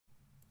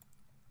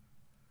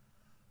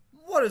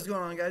What is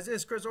going on, guys?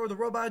 It's Chris or the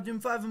Robot Doom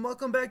 5, and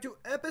welcome back to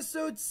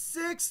episode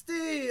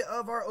 60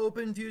 of our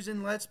Open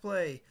Fusion Let's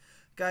Play.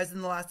 Guys,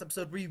 in the last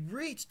episode, we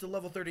reached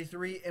level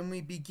 33, and we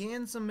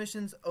began some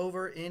missions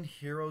over in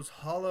Heroes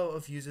Hollow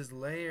of Fuse's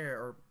Lair,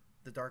 or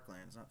the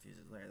Darklands, not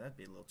Fuse's Lair. That'd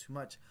be a little too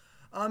much.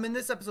 In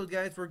this episode,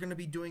 guys, we're going to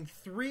be doing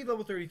 3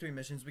 level 33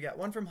 missions. We got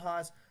 1 from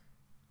Haas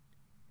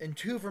and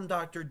 2 from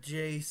Dr.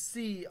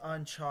 JC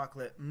on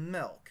Chocolate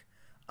Milk.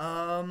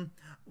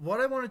 What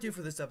I want to do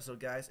for this episode,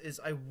 guys, is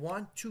I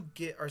want to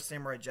get our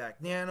Samurai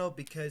Jack Nano,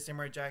 because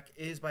Samurai Jack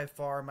is by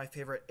far my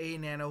favorite A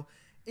Nano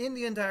in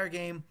the entire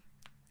game,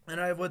 and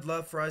I would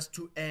love for us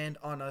to end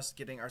on us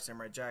getting our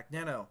Samurai Jack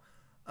Nano.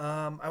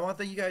 I want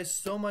to thank you guys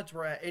so much.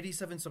 We're at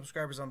 87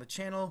 subscribers on the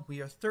channel.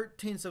 We are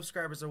 13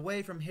 subscribers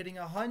away from hitting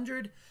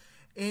 100,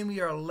 and we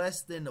are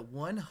less than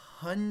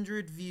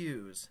 100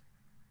 views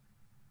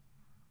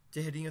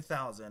to hitting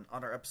 1,000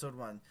 on our episode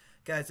 1.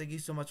 Guys, thank you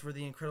so much for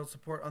the incredible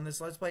support on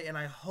this Let's Play, and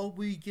I hope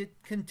we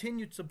get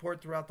continued support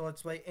throughout the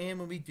Let's Play and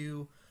when we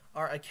do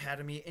our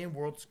Academy and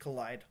Worlds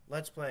Collide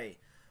Let's Play.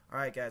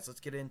 Alright guys, let's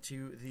get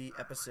into the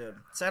episode.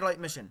 Satellite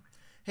mission.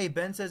 Hey,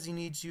 Ben says he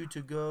needs you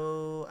to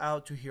go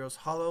out to Heroes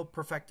Hollow.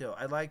 Perfecto.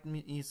 I'd like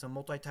me some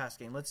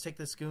multitasking. Let's take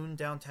the Scoon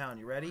downtown.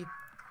 You ready?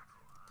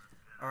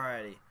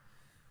 Alrighty.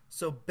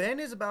 So Ben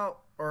has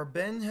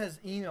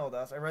emailed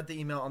us. I read the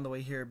email on the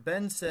way here.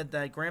 Ben said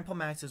that Grandpa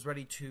Max is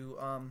ready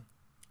to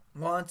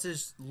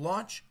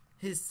launch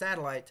his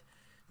satellite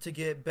to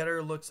get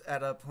better looks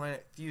at a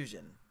Planet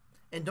Fusion.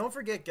 And don't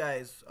forget,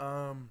 guys,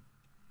 I'm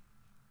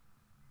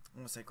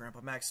going to say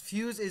Grandpa Max.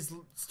 Fuse is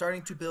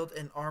starting to build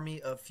an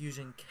army of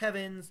Fusion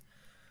Kevins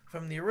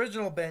from the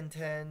original Ben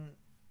 10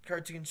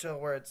 cartoon show,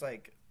 where it's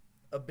like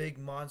a big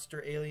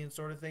monster alien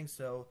sort of thing.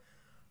 So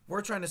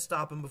we're trying to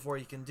stop him before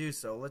he can do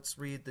so. Let's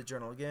read the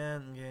journal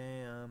again.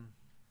 Okay,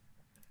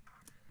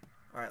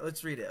 alright,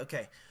 let's read it.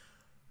 Okay.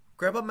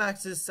 Grandpa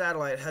Max's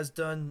satellite has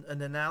done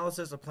an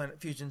analysis of Planet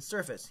Fusion's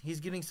surface. He's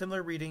getting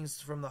similar readings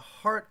from the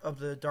heart of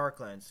the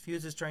Darklands.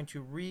 Fuse is trying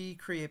to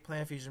recreate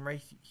Planet Fusion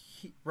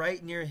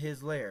right near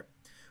his lair.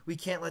 We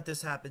can't let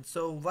this happen.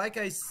 So, like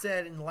I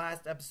said in the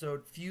last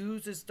episode,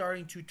 Fuse is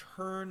starting to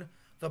turn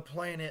the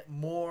planet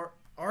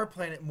our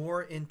planet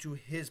more into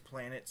his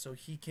planet, so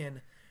he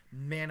can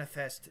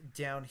manifest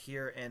down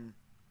here and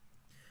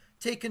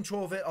take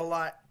control of it a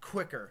lot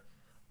quicker.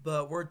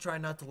 But we're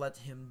trying not to let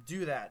him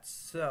do that.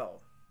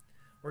 So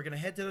we're going to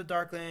head to the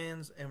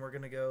Darklands, and we're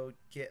going to go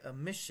get a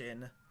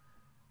mission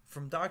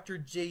from Dr.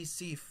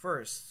 JC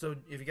first. So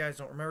if you guys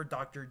don't remember,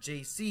 Dr.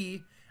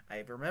 JC,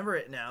 I remember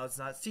it now, it's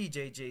not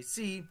CJ,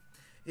 JC,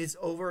 is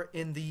over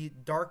in the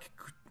Dark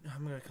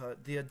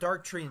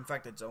Tree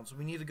Infected Zone. So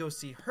we need to go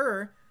see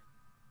her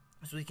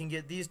so we can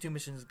get these 2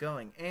 missions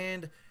going.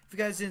 And if you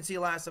guys didn't see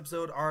last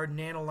episode, our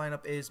Nano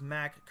lineup is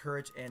Mac,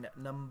 Courage, and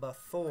number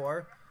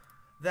 4.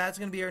 That's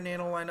going to be our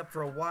Nano lineup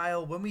for a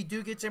while. When we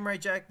do get Samurai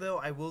Jack, though,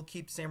 I will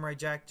keep Samurai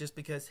Jack just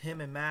because him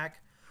and Mac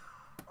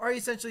are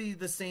essentially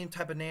the same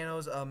type of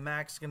Nanos.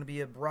 Mac's going to be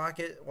a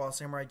rocket, while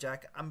Samurai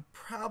Jack, I'm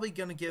probably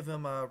going to give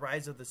him a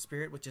Rise of the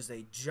Spirit, which is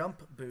a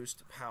jump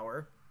boost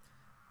power.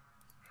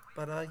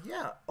 But,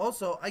 yeah.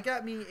 Also, I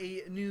got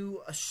me a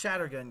new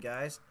Shattergun,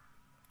 guys.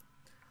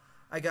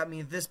 I got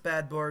me this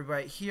bad boy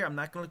right here. I'm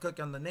not going to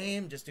click on the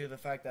name, just due to the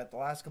fact that the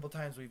last couple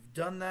times we've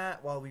done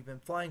that while we've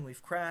been flying,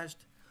 we've crashed.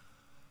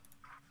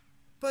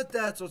 But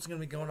that's what's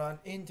going to be going on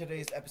in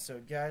today's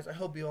episode, guys. I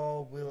hope you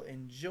all will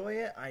enjoy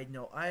it. I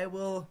know I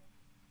will.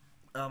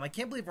 I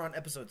can't believe we're on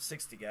episode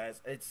 60,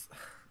 guys. It's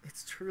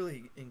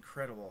truly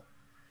incredible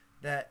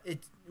that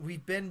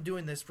we've been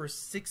doing this for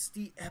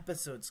 60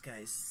 episodes,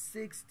 guys.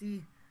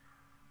 60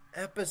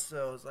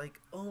 episodes. Like,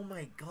 oh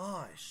my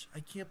gosh. I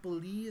can't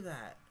believe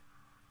that.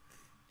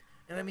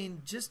 And I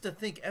mean, just to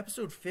think,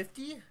 episode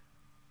 50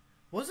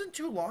 wasn't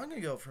too long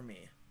ago for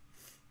me.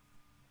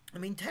 I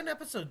mean, 10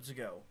 episodes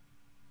ago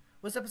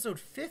was episode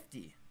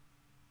 50.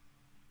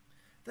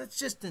 That's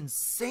just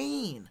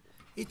insane.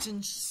 It's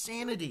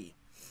insanity.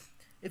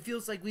 It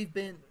feels like we've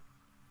been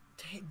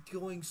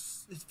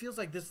it feels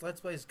like this Let's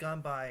Play has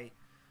gone by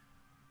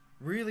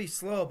really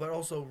slow, but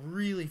also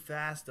really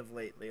fast of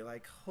lately.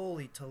 Like,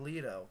 holy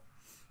Toledo.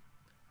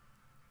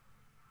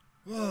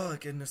 Oh,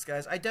 goodness,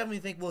 guys. I definitely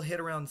think we'll hit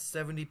around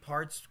 70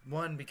 parts.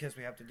 1, because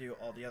we have to do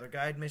all the other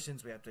guide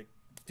missions. We have to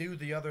do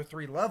the other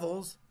 3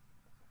 levels.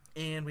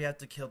 And we have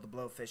to kill the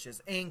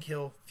blowfishes and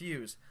kill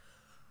Fuse.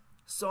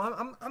 So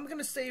I'm going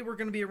to say we're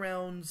going to be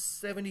around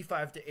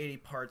 75 to 80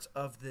 parts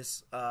of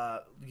this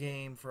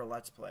game for a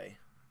Let's Play.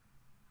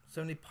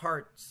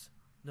 75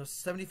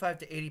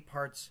 to 80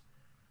 parts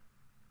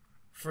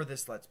for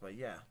this Let's Play.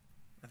 Yeah,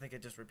 I think I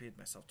just repeated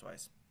myself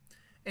twice.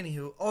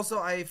 Anywho, also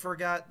I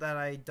forgot that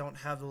I don't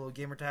have the little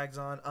gamer tags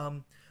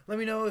on. Let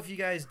me know if you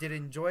guys did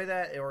enjoy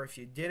that, or if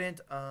you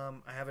didn't. I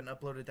haven't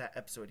uploaded that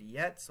episode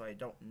yet, so I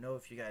don't know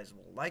if you guys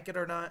will like it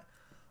or not.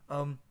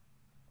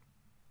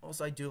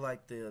 Also, I do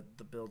like the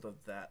build of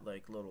that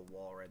like little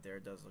wall right there.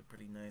 It does look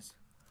pretty nice.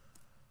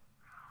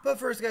 But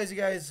first, guys, you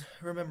guys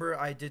remember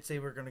I did say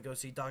we're gonna go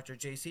see Dr.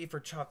 JC for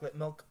Chocolate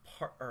Milk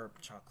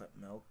Chocolate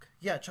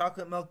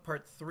Milk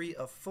Part 3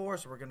 of 4.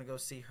 So we're gonna go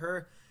see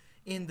her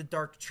in the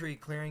Dark Tree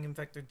Clearing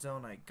Infected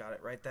Zone. I got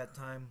it right that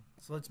time.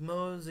 So let's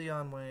mosey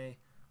on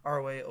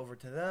our way over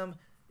to them.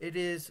 It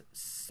is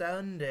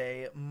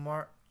Sunday,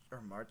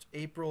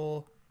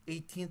 April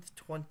 18th,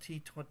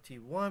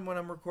 2021 when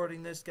I'm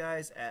recording this,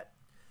 guys, at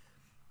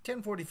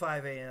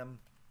 10:45 a.m.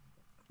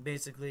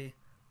 basically.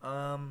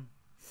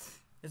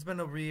 It's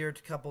been a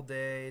weird couple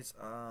days.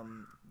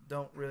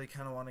 Don't really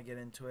kind of want to get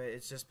into it.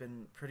 It's just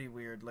been pretty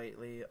weird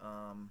lately.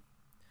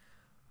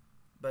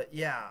 But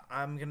yeah,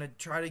 I'm gonna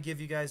try to give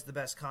you guys the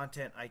best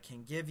content I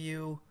can give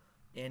you,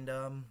 and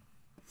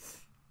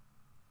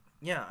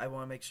yeah, I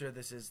want to make sure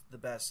this is the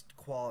best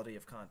quality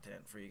of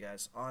content for you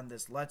guys on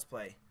this Let's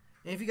Play.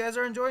 And if you guys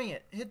are enjoying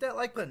it, hit that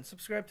like button,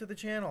 subscribe to the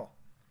channel.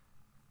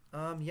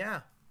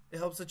 Yeah, it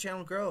helps the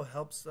channel grow,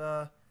 helps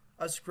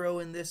us grow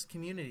in this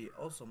community.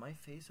 Also, my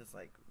face is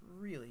like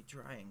really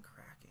dry and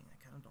cracking.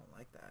 I kind of don't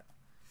like that.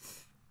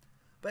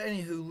 But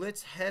anywho,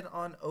 let's head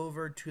on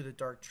over to the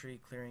Dark Tree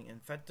Clearing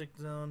Infected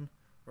Zone.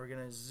 We're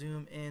gonna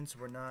zoom in so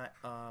we're not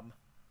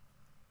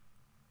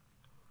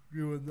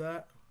doing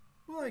that.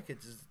 Well, I could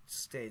just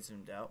stay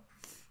zoomed out.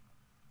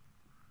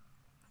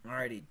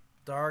 Alrighty,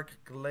 Dark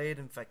Glade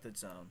Infected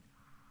Zone.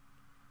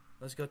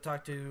 Let's go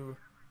talk to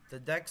the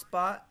deck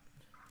spot.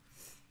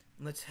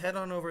 Let's head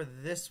on over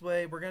this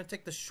way. We're gonna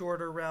take the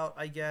shorter route,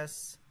 I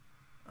guess.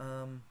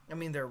 I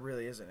mean, there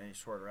really isn't any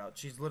shorter route.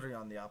 She's literally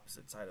on the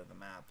opposite side of the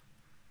map.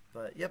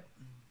 But yep,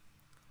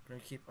 we're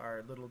gonna keep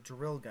our little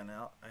drill gun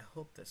out. I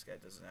hope this guy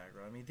doesn't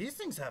aggro. I mean, these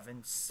things have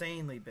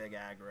insanely big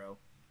aggro.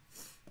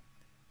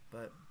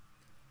 But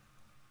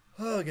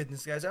oh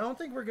goodness, guys, I don't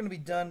think we're gonna be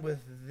done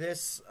with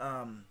this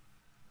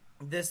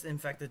this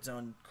infected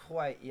zone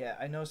quite yet.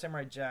 I know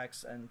Samurai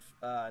Jack's and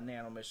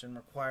Nano mission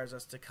requires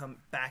us to come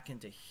back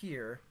into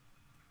here.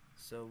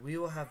 So we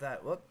will have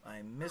that. Whoop,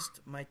 I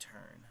missed my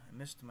turn. I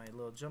missed my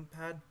little jump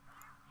pad.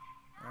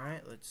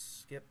 Alright, let's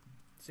skip.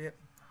 Skip.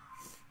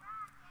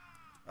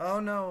 Oh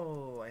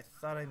no, I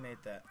thought I made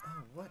that.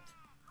 Oh, what?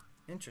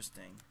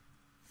 Interesting.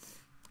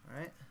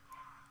 Alright.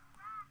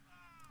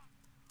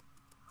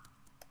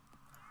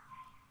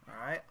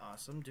 Alright,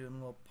 awesome. Doing a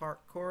little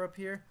parkour up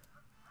here.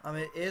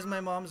 It is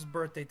my mom's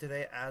birthday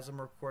today as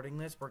I'm recording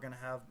this. We're going to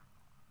have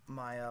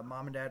my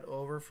mom and dad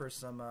over for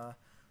some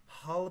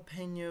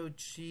jalapeno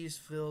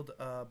cheese-filled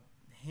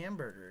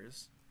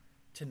hamburgers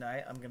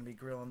tonight. I'm going to be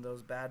grilling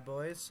those bad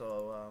boys,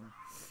 so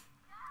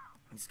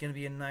it's going to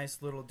be a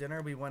nice little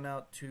dinner. We went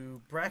out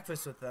to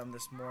breakfast with them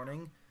this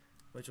morning,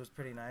 which was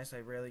pretty nice.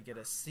 I rarely get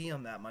to see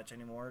them that much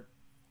anymore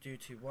due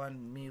to,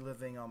 one, me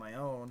living on my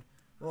own.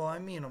 Well, I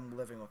mean I'm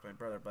living with my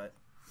brother, but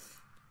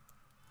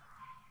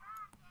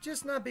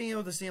just not being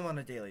able to see him on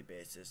a daily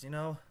basis, you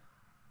know?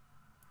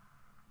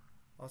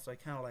 Also, I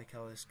kind of like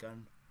how this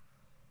gun...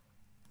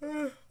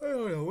 I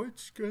don't know,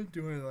 which gun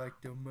do I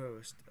like the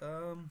most?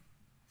 I'm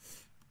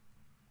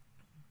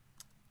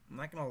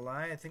not gonna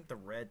lie, I think the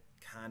red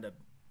kind of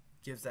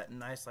gives that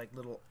nice, like,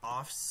 little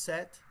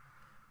offset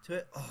to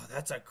it. Oh,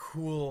 that's a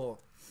cool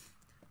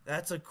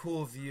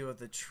view of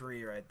the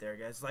tree right there,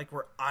 guys. Like,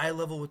 we're eye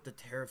level with the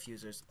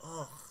Terrafusers.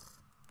 Ugh.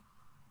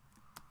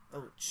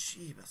 Oh,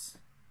 jeebus.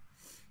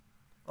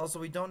 Also,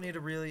 we don't need to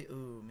really...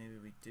 Ooh, maybe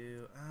we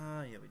do.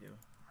 Yeah, we do.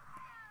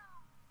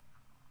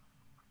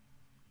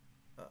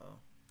 Uh-oh.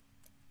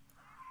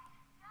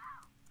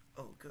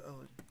 Oh, good.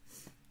 Oh.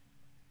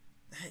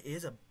 That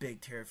is a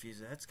big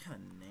Terrafuser. That's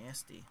kind of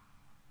nasty.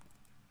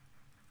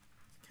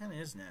 It kind of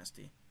is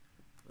nasty.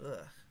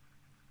 Ugh.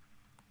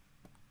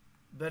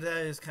 But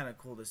that is kind of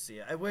cool to see.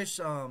 I wish,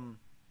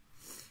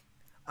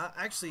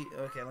 actually,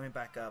 okay, let me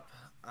back up.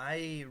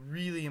 I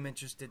really am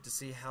interested to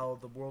see how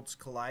the Worlds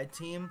Collide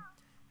team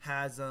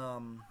has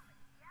the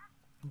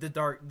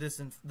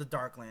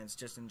Darklands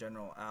just in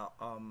general out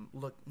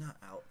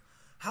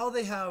how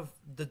they have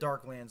the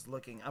Darklands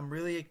looking.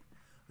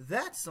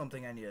 That's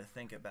something I need to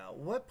think about.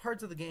 What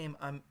parts of the game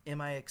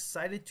am I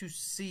excited to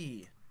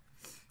see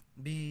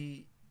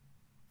be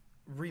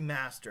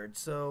remastered?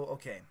 So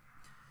okay,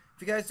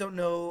 if you guys don't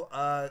know,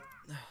 oh,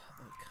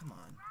 come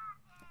on,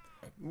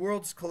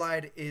 Worlds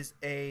Collide is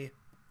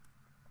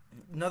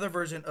another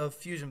version of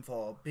Fusion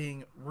Fall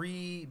being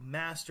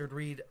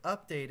remastered,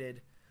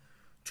 updated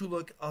to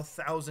look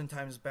 1,000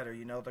 times better.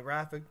 You know, the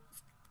graphics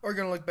are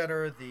going to look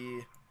better,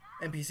 the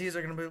NPCs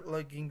are going to be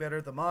looking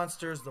better, the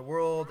monsters, the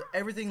world,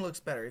 everything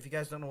looks better. If you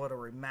guys don't know what a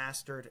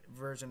remastered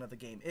version of the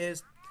game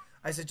is,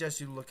 I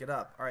suggest you look it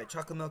up. Alright,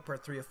 Chocolate Milk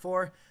Part 3 of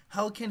 4.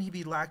 How can he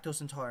be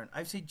lactose intolerant?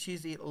 I've seen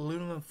Cheese eat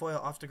aluminum foil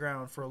off the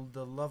ground for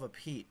the love of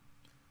Pete.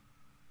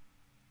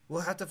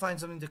 We'll have to find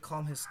something to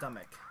calm his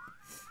stomach.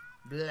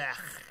 Blech.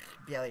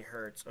 Belly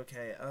hurts.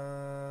 Okay,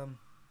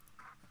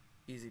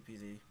 easy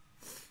peasy.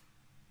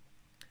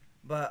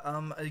 But,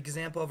 an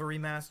example of a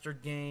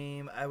remastered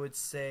game, I would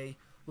say,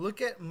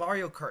 look at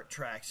Mario Kart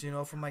tracks, you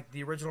know, from, like,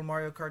 the original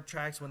Mario Kart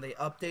tracks when they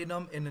update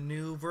them in a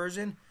new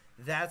version.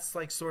 That's,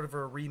 like, sort of a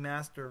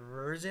remastered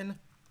version.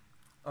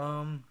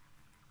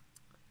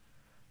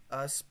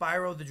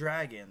 Spyro the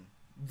Dragon.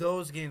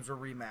 Those games were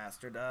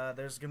remastered.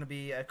 There's going to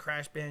be a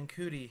Crash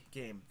Bandicoot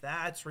game.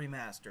 That's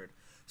remastered.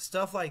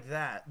 Stuff like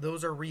that.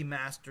 Those are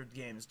remastered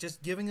games.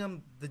 Just giving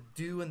them the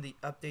due and the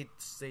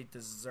updates they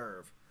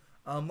deserve.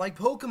 Like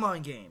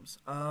Pokemon games.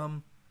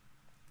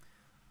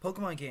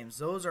 Pokemon games.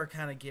 Those are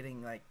kind of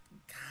getting, like,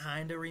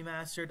 kind of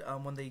remastered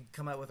when they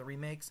come out with the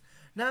remakes.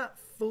 Not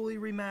fully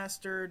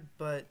remastered,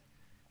 but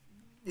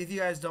if you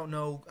guys don't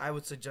know, I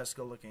would suggest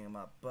go looking them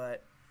up.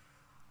 But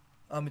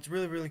it's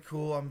really, really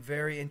cool. I'm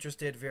very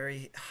interested,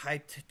 very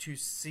hyped to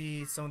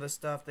see some of the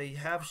stuff. They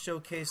have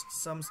showcased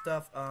some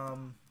stuff.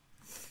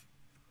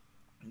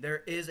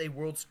 There is a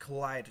Worlds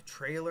Collide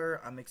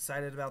trailer. I'm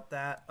excited about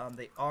that.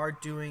 They are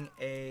doing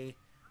a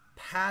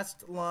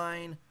past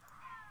line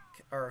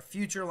or a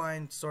future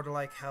line, sort of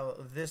like how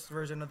this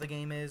version of the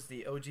game is,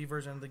 the OG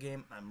version of the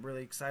game. I'm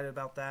really excited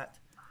about that.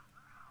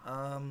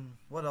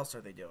 What else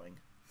are they doing?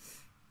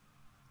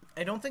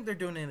 I don't think they're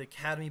doing an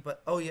academy,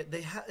 but oh yeah,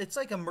 it's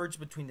like a merge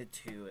between the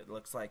two. It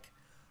looks like.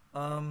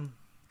 I'm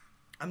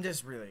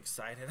just really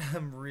excited.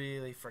 I'm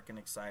really freaking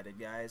excited,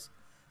 guys.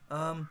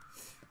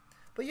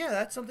 But yeah,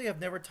 that's something I've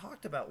never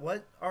talked about.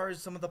 What are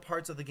some of the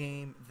parts of the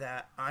game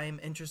that I'm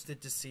interested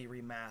to see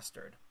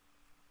remastered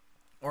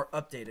or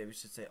updated? We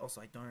should say.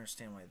 Also, I don't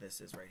understand why this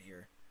is right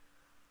here.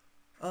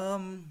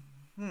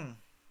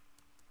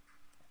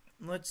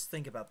 Let's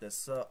think about this.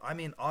 So, I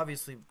mean,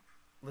 obviously,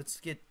 let's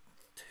get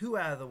two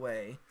out of the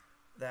way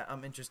that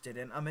I'm interested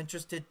in. I'm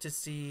interested to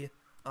see,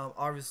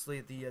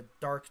 obviously, the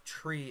Dark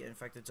Tree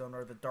Infected Zone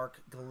or the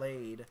Dark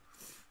Glade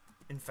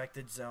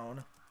Infected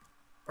Zone.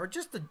 Or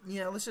just the,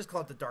 let's just call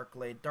it the Dark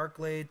Glade. Dark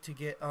Glade to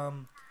get a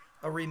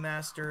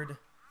remastered.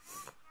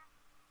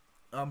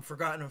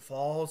 Forgotten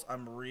Falls,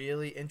 I'm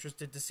really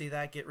interested to see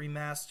that get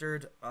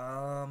remastered.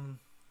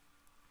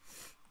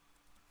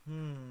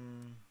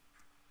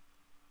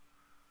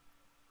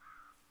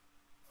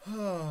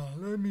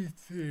 Let me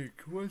think.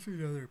 What's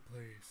another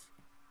place?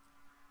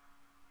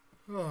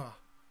 So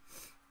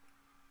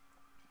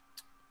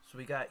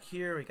we got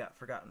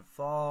Forgotten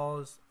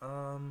Falls.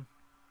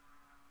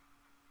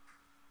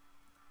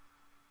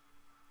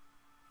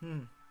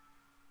 No,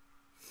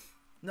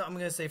 I'm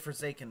gonna say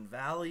Forsaken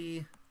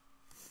Valley.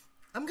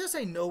 I'm gonna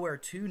say Nowhere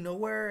too.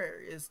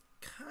 Nowhere is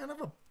kind of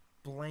a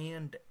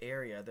bland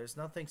area. There's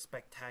nothing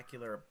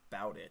spectacular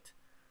about it,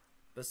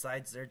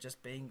 besides there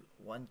just being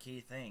one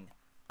key thing.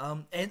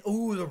 And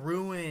ooh, the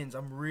ruins.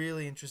 I'm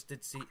really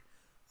interested to see.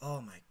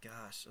 Oh my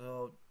gosh.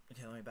 Oh,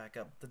 okay. Let me back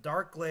up. The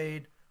Dark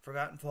Glade,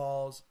 Forgotten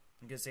Falls.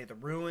 I'm gonna say the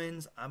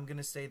ruins. I'm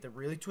gonna say the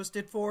Really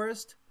Twisted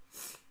Forest.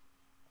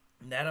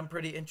 That I'm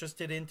pretty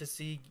interested in to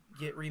see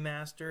get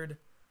remastered.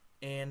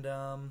 And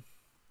I'm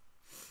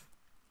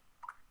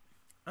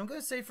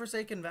gonna say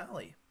Forsaken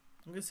Valley.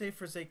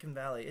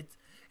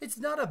 It's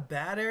not a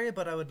bad area,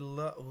 but I would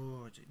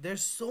love.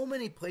 There's so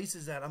many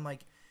places that I'm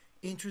like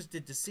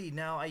interested to see.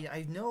 Now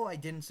I know I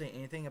didn't say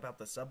anything about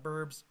the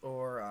suburbs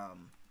or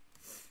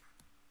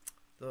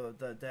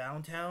the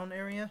downtown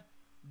area,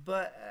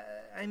 but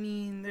I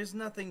mean there's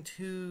nothing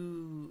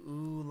too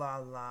ooh la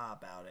la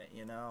about it,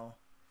 you know.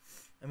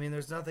 I mean,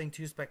 there's nothing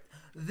too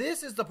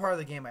This is the part of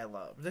the game I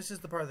love. This is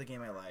the part of the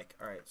game I like.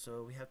 All right,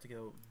 so we have to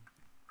go.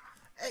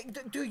 Hey,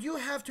 do you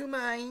have to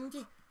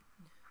mind?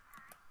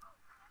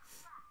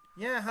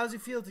 Yeah, how's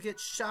it feel to get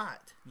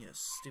shot? You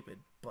stupid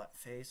butt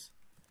face.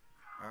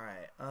 All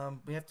right,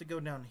 we have to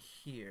go down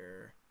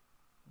here,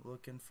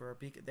 looking for a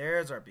beacon.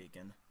 There's our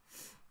beacon.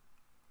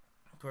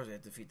 Of course, we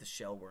have to defeat the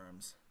shell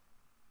worms.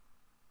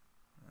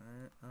 All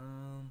right,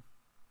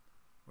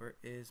 where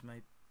is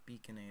my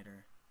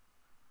beaconator?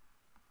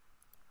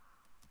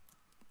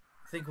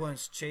 I think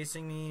one's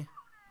chasing me.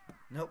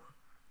 Nope.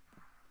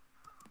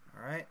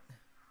 Alright.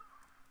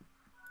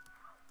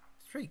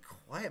 It's pretty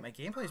quiet. My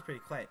gameplay is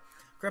pretty quiet.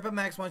 Grandpa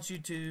Max wants you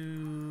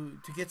to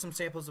get some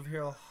samples of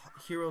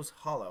Heroes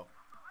Hollow.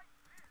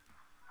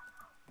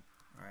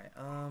 Alright,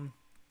 I'm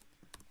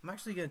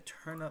actually going to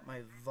turn up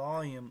my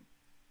volume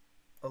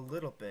a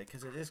little bit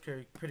because it is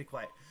pretty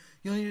quiet.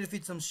 You'll need to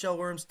defeat some shell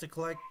worms to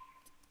collect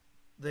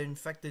the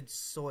infected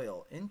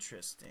soil.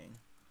 Interesting.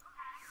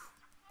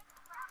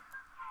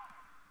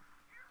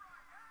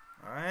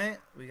 Alright,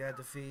 we gotta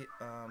defeat,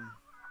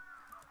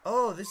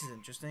 oh, this is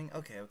interesting.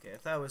 Okay, I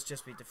thought it was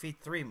just we defeat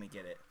 3 and we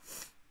get it.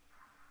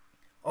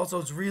 Also,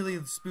 it's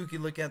really spooky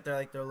looking at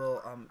their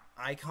little,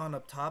 icon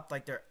up top.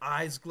 Like, their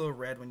eyes glow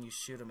red when you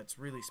shoot them. It's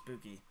really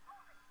spooky.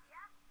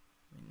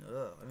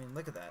 I mean,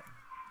 look at that.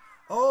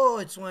 Oh,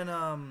 it's when,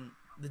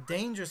 the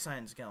danger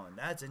sign's going.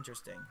 That's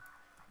interesting.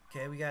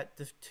 Okay, we got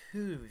the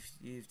 2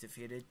 you've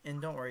defeated.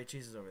 And don't worry,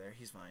 Cheese is over there.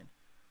 He's fine.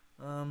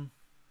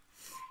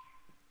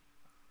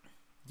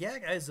 Yeah,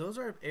 guys, those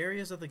are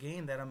areas of the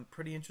game that I'm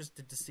pretty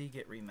interested to see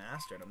get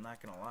remastered. I'm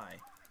not going to lie.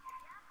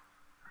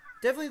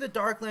 Definitely the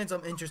Darklands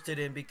I'm interested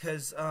in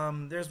because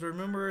there's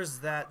rumors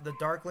that the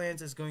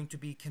Darklands is going to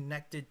be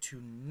connected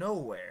to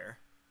Nowhere,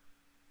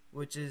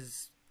 which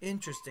is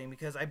interesting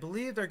because I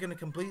believe they're going to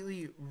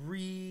completely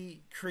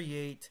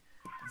recreate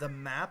the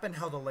map and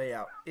how the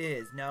layout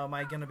is. Now, am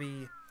I going to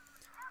be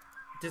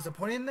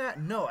disappointed in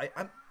that? No,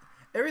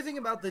 Everything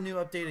about the new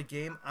updated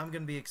game I'm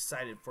going to be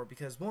excited for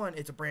because, one,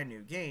 it's a brand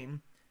new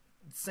game.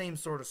 Same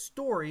sort of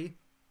story.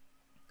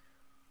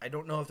 I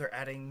don't know if they're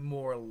adding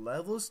more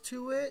levels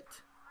to it.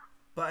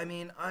 But, I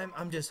mean,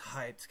 I'm just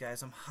hyped,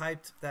 guys. I'm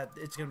hyped that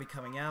it's going to be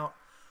coming out.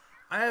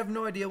 I have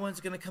no idea when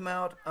it's going to come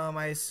out.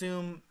 I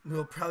assume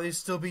we'll probably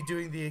still be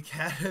doing the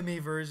Academy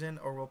version.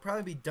 Or we'll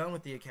probably be done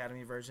with the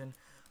Academy version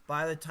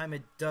by the time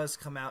it does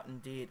come out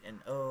indeed.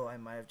 And, oh, I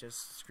might have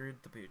just screwed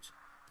the pooch.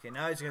 Okay,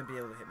 now he's going to be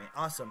able to hit me.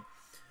 Awesome.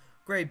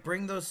 Great,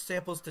 bring those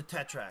samples to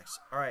Tetrax.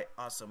 Alright,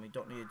 awesome. We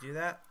don't need to do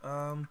that.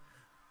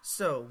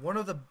 So, one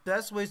of the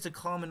best ways to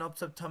calm an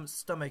upset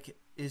stomach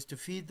is to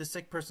feed the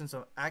sick person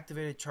some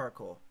activated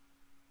charcoal.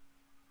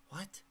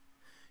 What?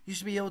 You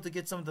should be able to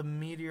get some of the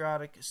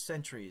meteoric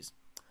centuries.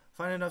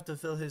 Find enough to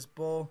fill his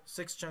bowl.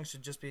 6 chunks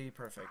should just be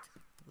perfect.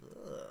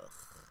 Ugh.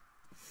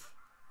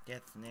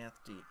 That's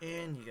nasty.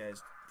 And you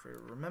guys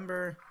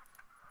remember,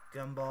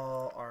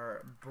 Gumball,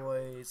 our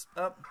boys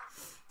up.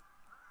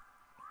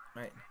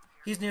 Alright.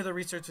 He's near the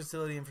research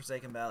facility in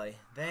Forsaken Valley.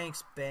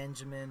 Thanks,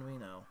 Benjamin. We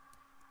know.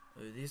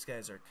 Ooh, these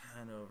guys are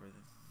kind of over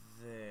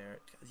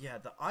there. Yeah,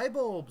 the eye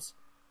bulbs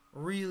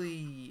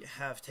really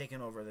have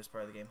taken over this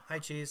part of the game. Hi,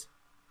 Cheese.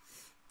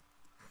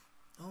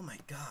 Oh my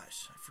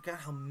gosh. I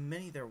forgot how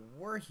many there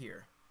were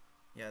here.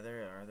 Yeah,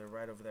 there they are. They're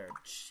right over there.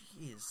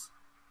 Jeez.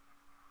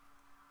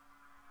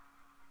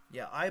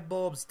 Yeah, eye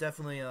bulbs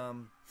definitely are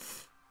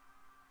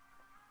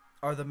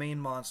the main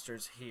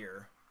monsters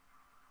here.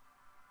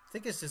 I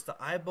think it's just the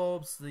eye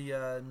bulbs,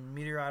 the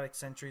meteoric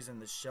sentries,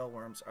 and the shell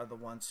worms are the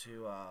ones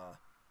who are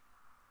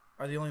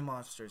the only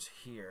monsters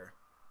here.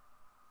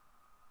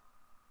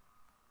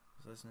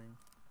 Is listening?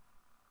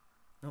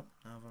 Nope,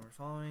 none of them are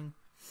following.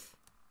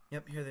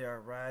 Yep, here they are,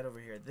 right over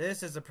here.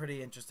 This is a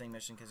pretty interesting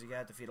mission because you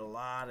got to defeat a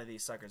lot of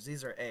these suckers.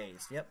 These are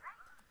A's. Yep.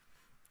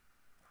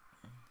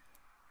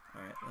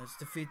 All right, let's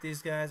defeat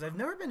these guys. I've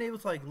never been able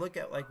to look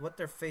at what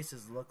their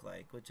faces look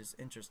like, which is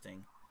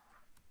interesting.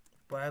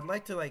 But I'd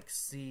like to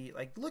see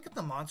look at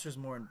the monsters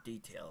more in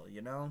detail,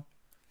 you know?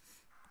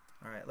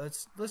 Alright,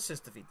 let's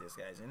just defeat these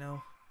guys, you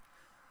know?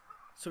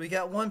 So we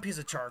got 1 piece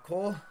of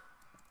charcoal.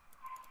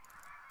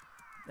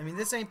 I mean,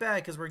 this ain't bad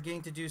because we're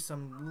getting to do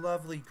some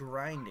lovely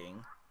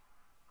grinding.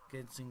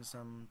 Getting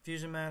some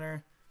fusion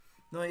matter.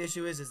 The only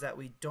issue is that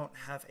we don't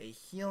have a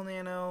heal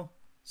nano.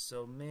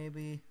 So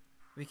maybe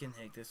we can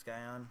take this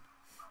guy on.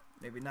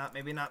 Maybe not,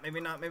 maybe not, maybe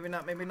not, maybe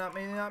not, maybe not,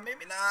 maybe not,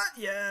 maybe not.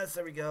 Yes,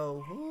 there we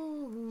go.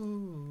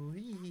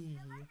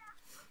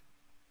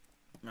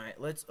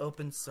 Alright, let's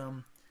open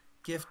some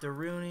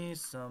giftaroonies,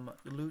 some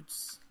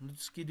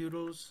lootski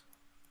doodles,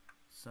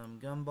 some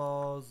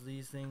gumballs.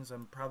 These things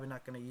I'm probably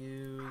not going to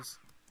use.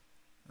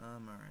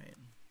 Alright.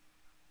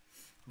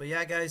 But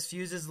yeah, guys,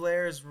 Fuse's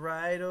lair is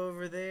right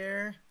over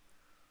there.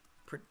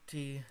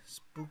 Pretty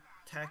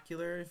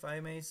spooktacular, if I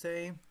may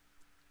say.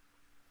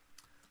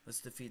 Let's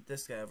defeat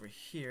this guy over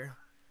here.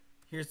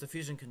 Here's the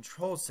Fusion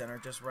Control Center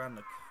just around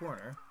the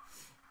corner.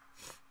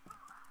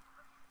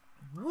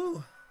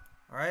 Woo!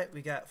 Alright,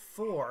 we got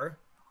 4.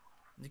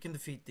 You can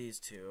defeat these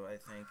 2, I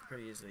think,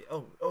 pretty easily.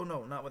 Oh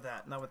no, not with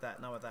that, not with that,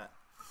 not with that.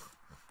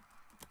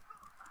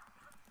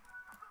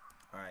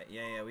 Alright,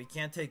 yeah, we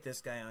can't take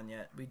this guy on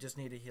yet. We just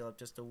need to heal up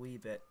just a wee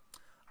bit.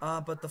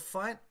 But the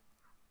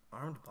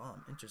armed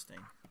bomb, interesting.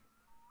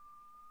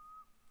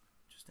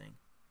 Interesting.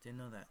 Didn't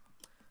know that.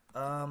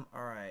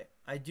 Alright.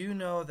 I do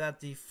know that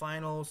the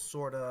final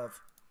sort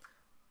of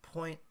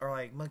point,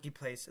 or monkey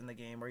place in the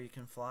game where you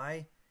can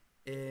fly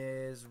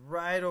is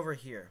right over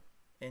here.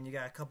 And you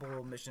got a couple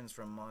of missions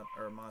from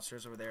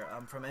monsters over there.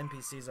 From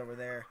NPCs over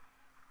there.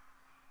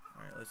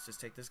 Alright, let's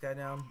just take this guy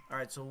down.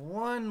 Alright, so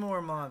 1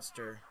 more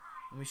monster.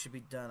 And we should be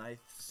done. I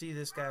see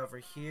this guy over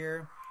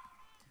here.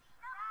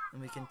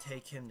 And we can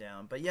take him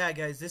down. But yeah,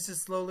 guys, this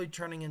is slowly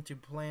turning into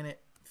Planet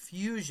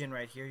Fusion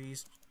right here.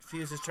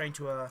 Fuse is trying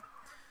to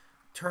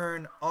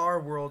turn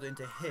our world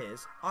into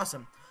his.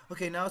 Awesome.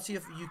 Okay, now let's see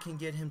if you can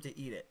get him to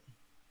eat it.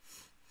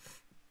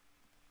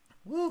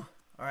 Woo!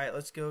 Alright,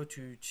 let's go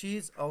to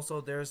Cheese.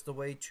 Also, there's the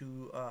way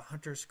to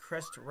Hunter's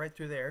Crest right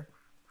through there.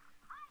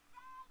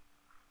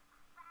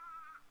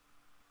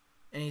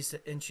 And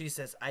she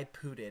says, I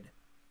pooted.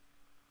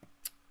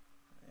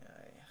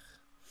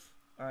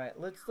 Alright,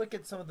 let's look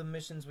at some of the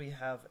missions we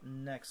have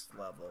next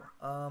level.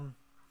 Controls,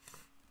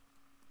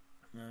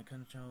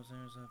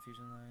 there's a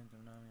fusion line,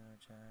 denominator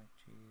check,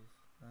 Cheese.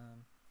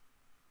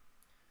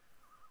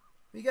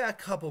 We got a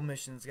couple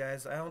missions,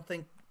 guys. I don't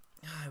think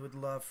I would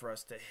love for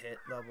us to hit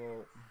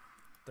level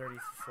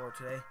 34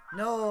 today.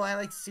 No, I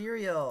like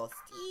cereal.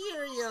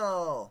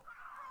 Cereal.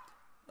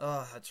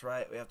 Oh, that's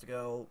right. We have to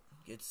go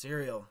get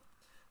cereal.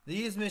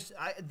 These missions.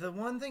 The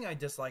one thing I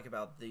dislike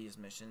about these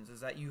missions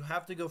is that you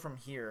have to go from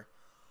here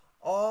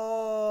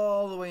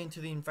all the way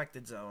into the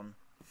infected zone,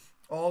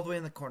 all the way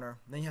in the corner.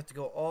 Then you have to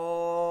go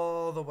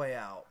all the way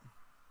out.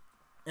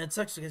 And it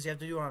sucks because you have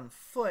to do it on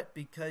foot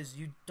because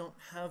you don't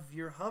have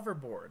your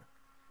hoverboard.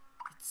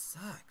 It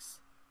sucks.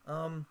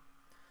 When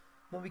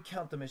we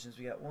count the missions,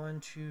 we got 1,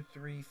 2,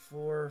 3,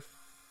 4,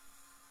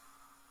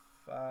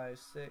 5,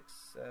 6,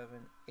 7,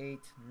 8,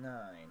 9.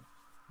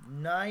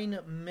 9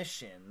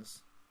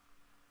 missions.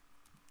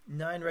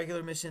 9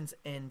 regular missions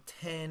and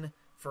 10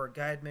 for a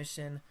guide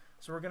mission.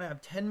 So we're going to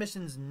have 10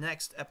 missions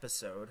next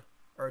episode.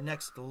 Or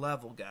next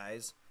level,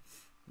 guys.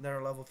 Then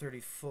our level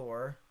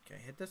 34. Can I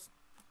hit this?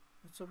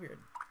 That's so weird.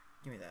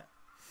 Give me that.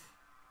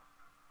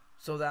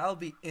 So that'll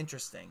be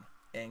interesting.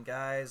 And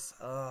guys,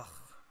 I'm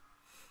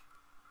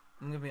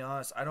going to be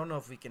honest. I don't know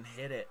if we can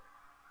hit it.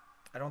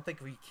 I don't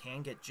think we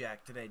can get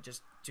Jack today.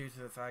 Just due to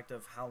the fact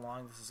of how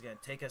long this is going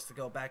to take us to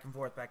go back and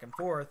forth, back and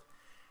forth.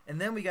 And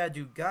then we got to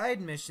do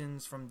guide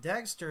missions from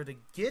Dexter to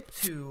get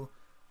to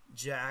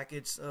Jack.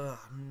 It's,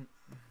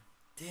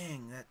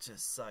 dang, that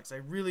just sucks. I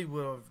really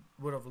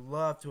would have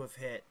loved to have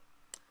hit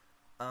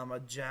our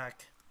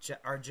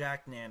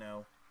Jack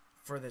Nano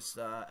for this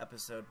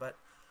episode. But,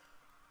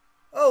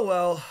 oh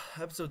well,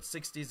 episode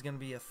 60 is going to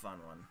be a fun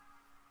one.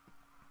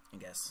 I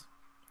guess.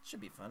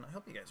 Should be fun. I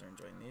hope you guys are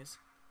enjoying these.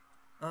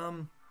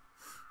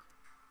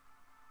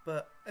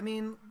 But, I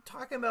mean,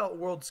 talking about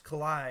Worlds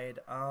Collide,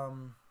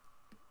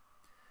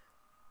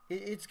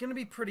 it's going to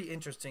be pretty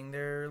interesting.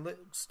 There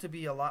looks to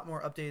be a lot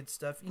more updated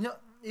stuff. You know,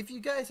 if you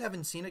guys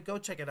haven't seen it, go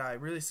check it out. I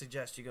really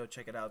suggest you go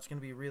check it out. It's going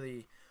to be a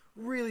really,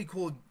 really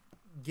cool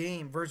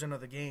version of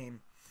the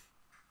game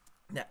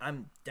that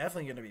I'm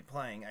definitely going to be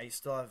playing. I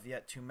still have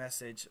yet to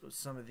message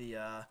some of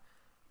the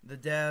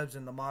devs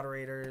and the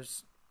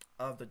moderators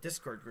of the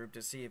Discord group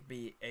to see if it'd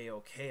be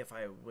a-okay if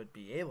I would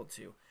be able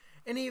to.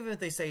 And even if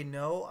they say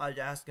no, I'd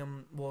ask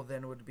them, well,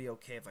 then would it be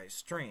okay if I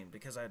stream?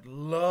 Because I'd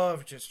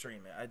love to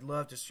stream it. I'd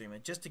love to stream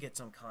it just to get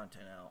some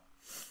content out.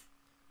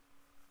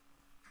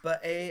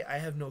 But I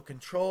have no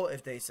control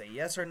if they say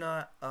yes or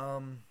not. I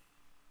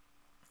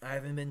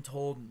haven't been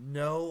told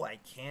no, I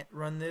can't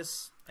run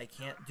this. I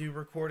can't do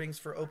recordings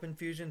for Open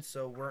Fusion,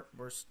 so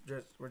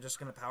we're just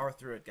gonna power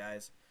through it,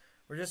 guys.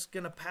 We're just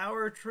gonna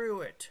power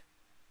through it.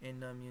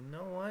 And you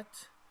know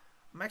what?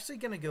 I'm actually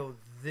gonna go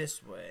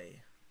this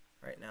way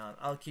right now.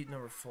 I'll keep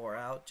number 4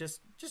 out,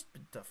 just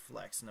to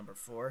flex number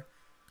 4.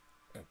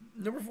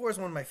 Number 4 is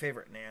one of my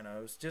favorite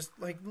nanos. Just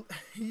like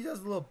he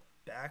does a little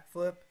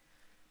backflip.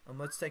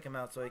 Let's take him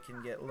out so he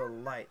can get a little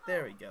light.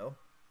 There we go.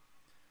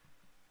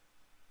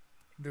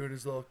 Doing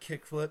his little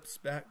kick flips,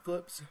 back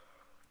flips.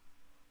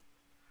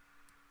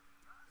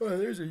 Oh,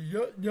 there's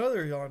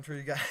another yawn for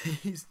you guys.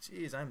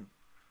 Jeez, I'm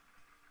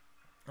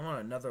on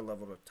another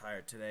level of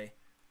tired today.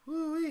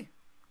 Woo-wee.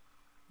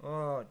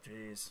 Oh,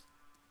 jeez.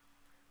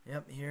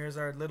 Yep, here's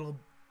our little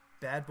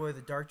bad boy,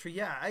 the Dark Tree.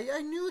 Yeah,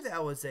 I knew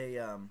that was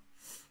a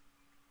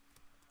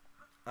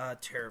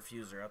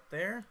Terrafuser up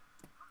there.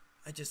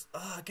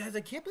 Guys,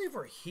 I can't believe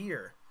we're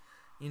here.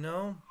 You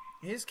know,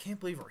 I just can't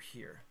believe we're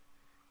here.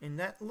 And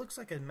that looks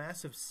like a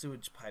massive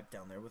sewage pipe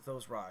down there with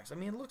those rocks. I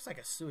mean, it looks like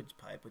a sewage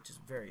pipe, which is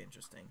very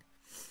interesting.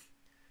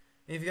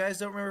 If you guys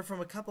don't remember from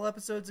a couple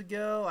episodes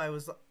ago, I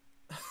was...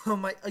 Oh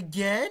my...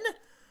 Again?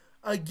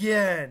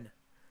 Again!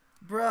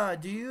 Bruh,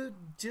 do you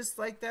just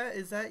like that?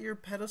 Is that your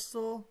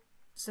pedestal,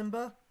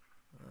 Simba?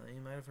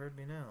 You might have heard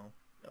me now.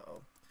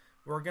 Uh-oh.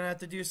 We're gonna have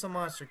to do some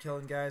monster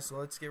killing, guys, so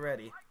let's get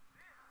ready.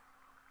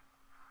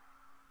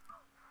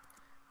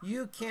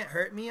 You can't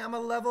hurt me. I'm a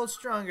level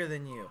stronger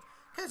than you.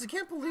 Guys, I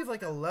can't believe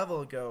like a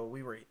level ago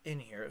we were in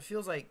here. It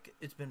feels like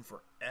it's been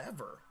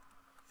forever.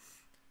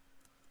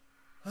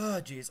 Oh,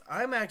 jeez.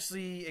 I'm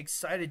actually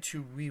excited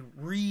to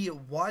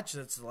re-watch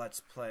this Let's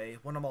Play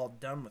when I'm all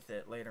done with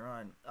it later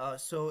on.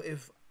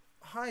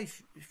 Hi,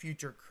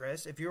 future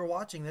Chris. If you're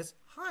watching this,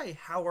 hi,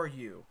 how are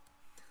you?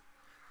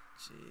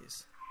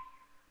 Jeez.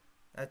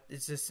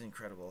 It's just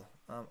incredible.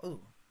 Ooh.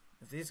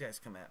 If these guys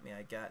come at me,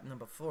 I got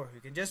number 4 who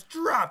can just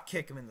drop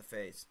kick him in the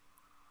face.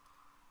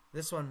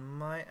 This one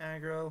might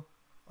aggro.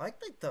 I like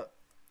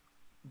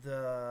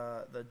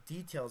the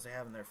details they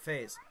have in their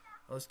face.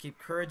 Let's keep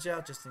courage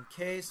out just in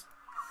case.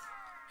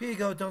 Here you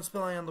go. Don't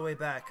spill any on the way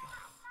back.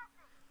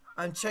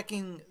 I'm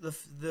checking the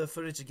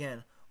footage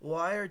again.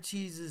 Why are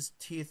Cheese's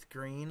teeth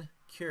green?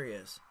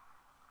 Curious.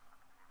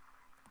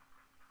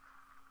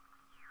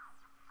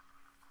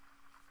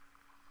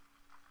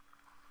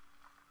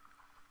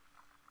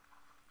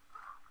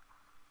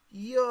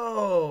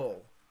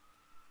 Yo!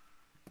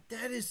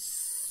 That is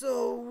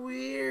so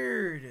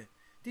weird.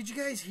 Did you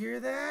guys hear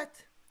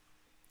that?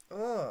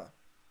 Ugh.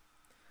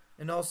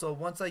 And also,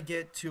 once I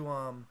get to,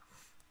 I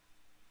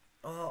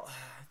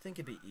think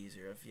it'd be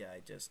easier if, I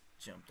just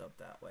jumped up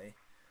that way.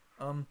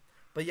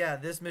 But yeah,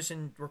 this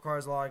mission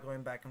requires a lot of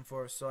going back and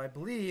forth. So I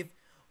believe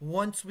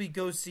once we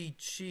go see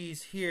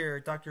Cheese here,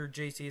 Dr.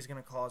 JC is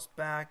going to call us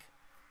back.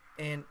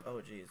 And,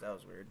 oh geez, that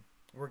was weird.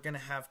 We're going to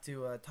have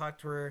to talk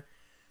to her.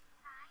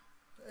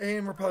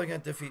 And we're probably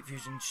going to defeat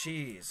Fusion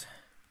Cheese.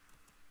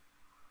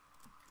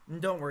 And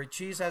don't worry,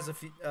 Cheese has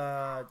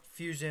a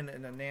Fusion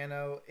and a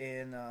Nano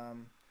in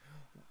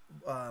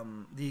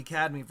the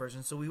Academy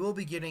version. So we will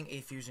be getting a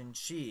Fusion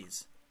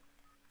Cheese.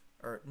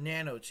 Or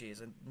Nano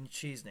Cheese. A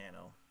Cheese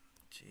Nano.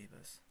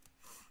 Jeebus.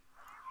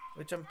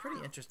 Which I'm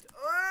pretty interested...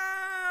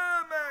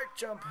 Ah, back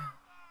jump.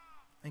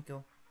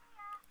 Ankle.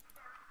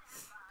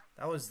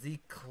 That was the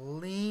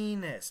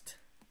cleanest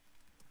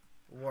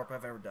warp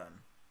I've ever done.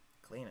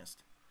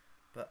 Cleanest.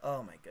 But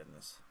oh my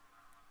goodness.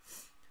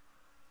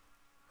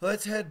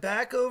 Let's head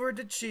back over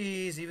to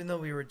Cheese, even though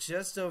we were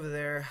just over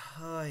there.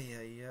 Ay,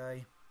 ay,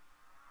 ay.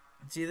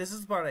 See, this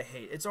is the part I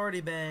hate. It's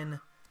already been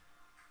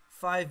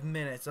 5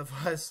 minutes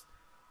of us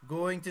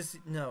going to see...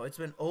 No, it's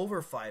been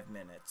over 5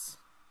 minutes.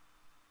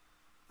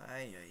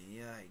 Ay,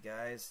 ay, ay,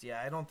 guys.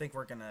 Yeah, I don't think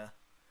we're gonna...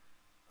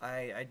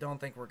 I don't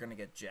think we're gonna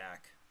get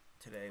Jack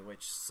today,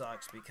 which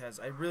sucks, because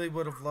I really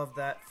would have loved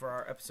that for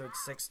our episode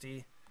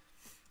 60.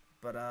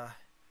 But,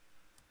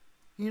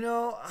 you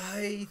know,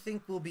 I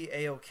think we'll be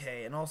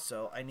a-okay. And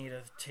also, I need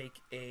to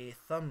take a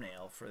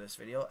thumbnail for this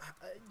video.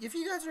 If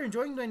you guys are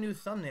enjoying my new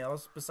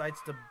thumbnails, besides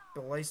the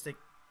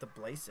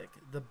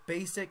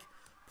basic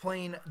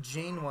plain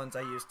Jane ones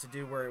I used to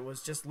do, where it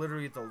was just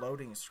literally the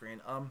loading screen,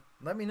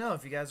 let me know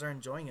if you guys are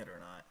enjoying it or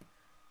not.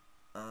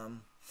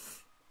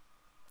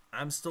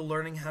 I'm still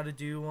learning how to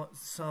do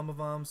some of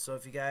them, so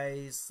if you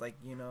guys, like,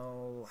 you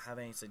know, have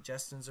any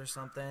suggestions or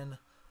something,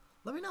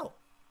 let me know.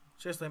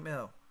 Seriously, let me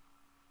know.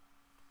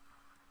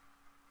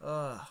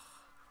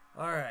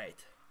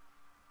 Alright.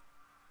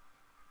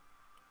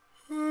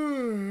 Why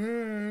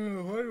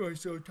am I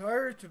so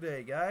tired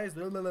today, guys?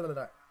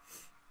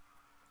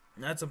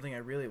 That's something I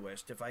really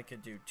wished, if I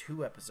could do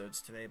 2 episodes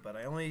today, but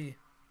I only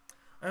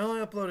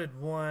uploaded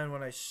 1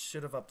 when I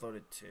should have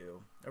uploaded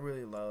 2. I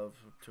really love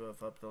to have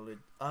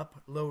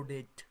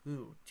uploaded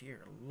 2.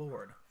 Dear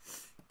Lord.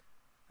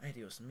 Ay,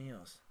 Dios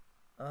míos.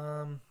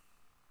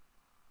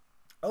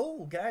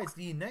 Oh, guys,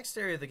 the next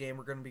area of the game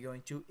we're going to be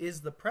going to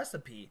is the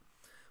Precipice,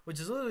 which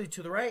is literally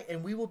to the right,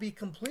 and we will be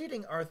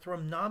completing our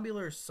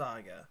Thrumnobular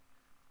Saga,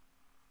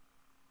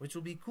 which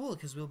will be cool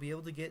because we'll be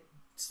able to get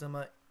some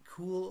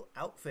cool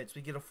outfits.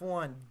 We get a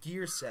full-on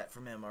gear set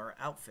from him, or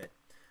outfit.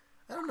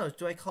 I don't know,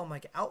 do I call them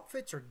like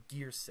outfits or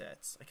gear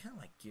sets? I kind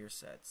of like gear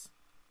sets.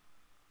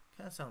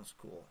 Kind of sounds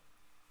cool.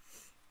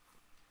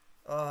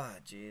 Oh,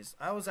 jeez.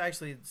 I was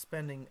actually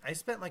I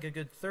spent like a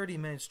good 30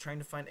 minutes trying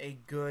to find a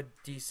good,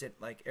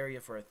 decent like area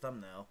for a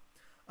thumbnail.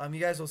 You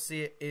guys will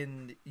see it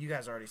you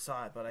guys already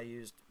saw it, but I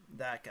used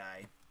that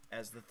guy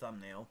as the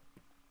thumbnail.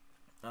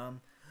 But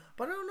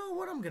I don't know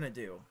what I'm going to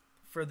do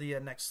for the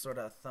next sort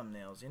of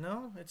thumbnails, you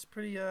know? It's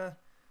pretty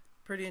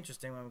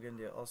interesting what I'm going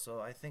to do. Also,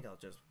 I think I'll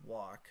just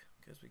walk,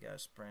 because we got to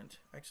sprint.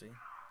 Actually,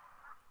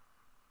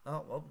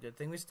 oh, well, good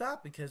thing we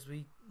stopped, because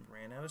we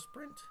ran out of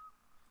sprint.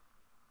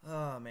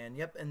 Oh, man,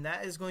 yep, and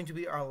that is going to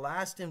be our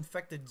last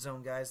infected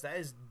zone, guys. That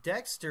is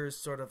Dexter's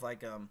sort of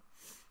like,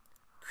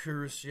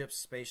 cruise ship,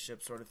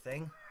 spaceship sort of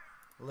thing.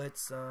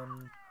 Let's,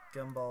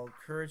 gumball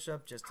Courage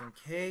up just in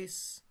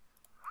case.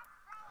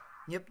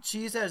 Yep,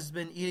 Cheese has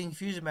been eating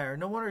fusion matter.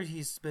 No wonder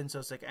he's been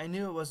so sick. I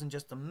knew it wasn't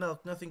just the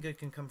milk. Nothing good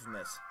can come from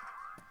this.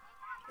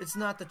 It's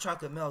not the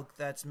chocolate milk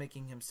that's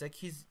making him sick.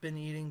 He's been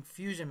eating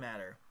fusion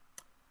matter.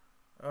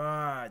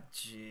 Ah,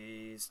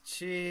 jeez.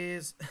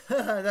 Cheese.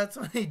 That's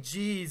funny.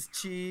 Jeez,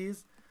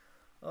 Cheese.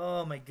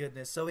 Oh, my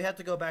goodness. So we have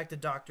to go back to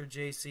Dr.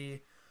 JC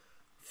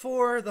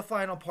for the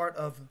final part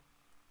of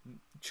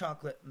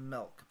Chocolate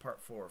Milk,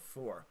 Part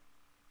 4.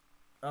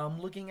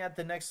 Looking at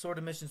the next sort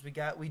of missions we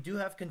got, we do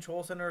have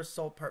Control Center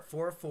Assault Part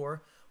 4 of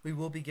 4. We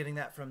will be getting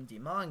that from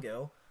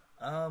Demongo.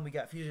 We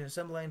got Fusion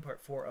Assembly Line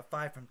Part 4 of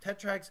 5 from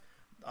Tetrax.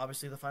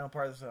 Obviously, the final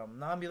part of the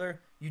Thrumnobular.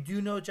 You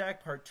do know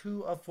Jack Part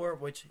 2 of 4,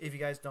 which, if you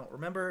guys don't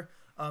remember,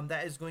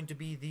 that is going to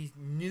be the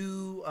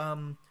new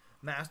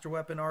Master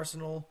Weapon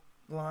Arsenal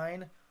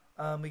line.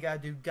 We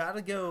gotta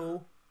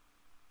Go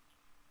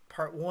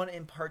Part 1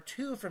 and Part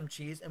 2 from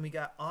Cheese, and we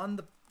got On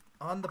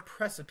the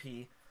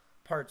Precipice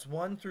Parts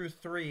 1 through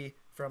 3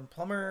 from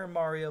Plumber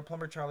Mario,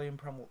 Plumber Charlie, and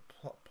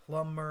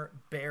Plumber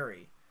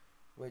Barry.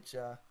 Which,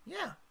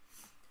 yeah.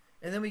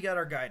 And then we got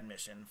our guide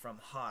mission from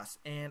Haas.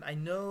 And I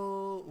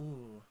know...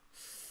 Ooh,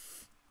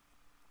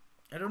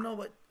 I don't know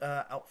what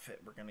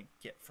outfit we're going to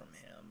get from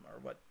him, or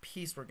what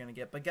piece we're going to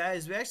get. But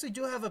guys, we actually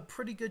do have a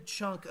pretty good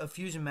chunk of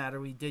fusion matter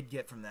we did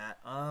get from that.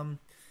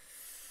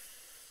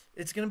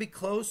 It's going to be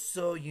close,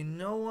 so you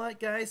know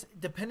what, guys?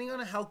 Depending on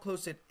how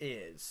close it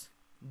is,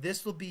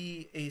 this will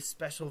be a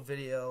special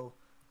video.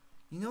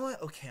 You know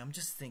what? Okay, I'm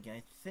just thinking.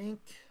 I think...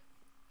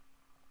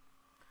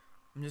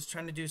 I'm just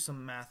trying to do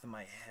some math in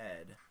my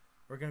head.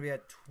 We're going to be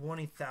at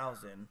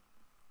 20,000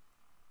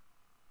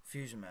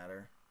 fusion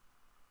matter.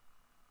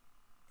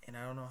 And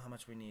I don't know how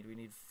much we need. We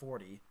need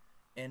 40.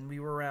 And we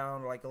were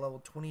around like a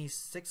level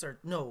 26 or...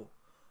 No.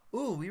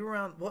 Ooh, we were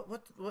around...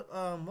 What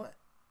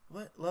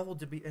level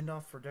did we end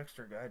off for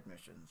Dexter guide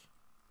missions?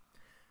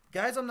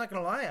 Guys, I'm not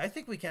going to lie. I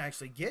think we can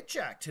actually get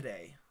Jack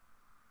today.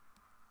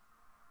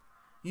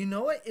 You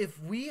know what?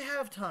 If we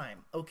have time...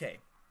 Okay,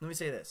 let me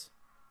say this.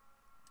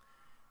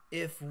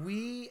 If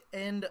we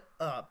end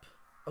up...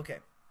 Okay,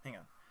 hang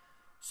on.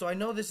 So I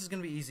know this is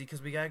going to be easy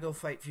because we got to go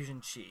fight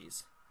Fusion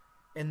Cheese.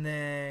 And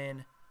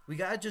then we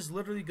got to just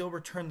literally go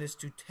return this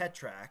to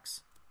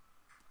Tetrax.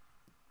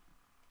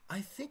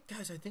 I think,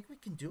 guys, I think we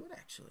can do it,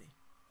 actually.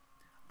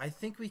 I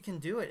think we can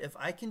do it. If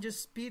I can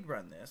just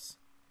speedrun this,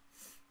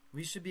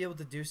 we should be able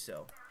to do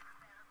so.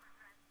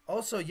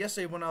 Also,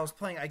 yesterday when I was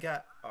playing,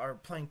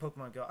 playing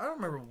Pokemon Go. I don't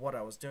remember what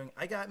I was doing.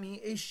 I got me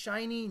a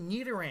shiny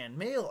Nidoran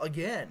male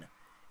again,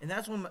 and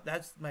that's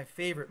my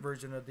favorite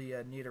version of the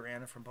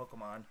Nidoran from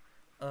Pokemon.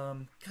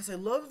 Cause I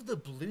love the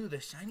blue,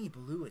 the shiny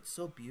blue. It's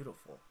so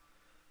beautiful.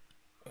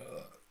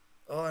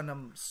 Oh, and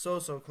I'm so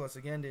close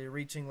again to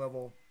reaching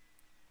level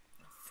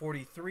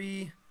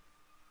 43,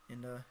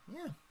 and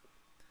yeah.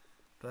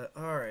 But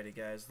alrighty,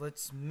 guys,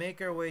 let's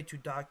make our way to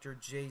Dr.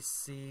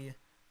 JC.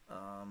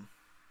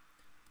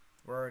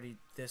 We're already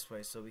this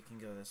way, so we can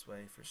go this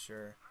way for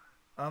sure.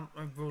 I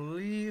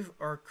believe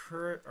our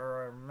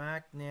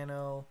Mac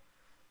Nano.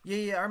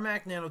 Yeah, our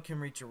Mac Nano can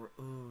reach a.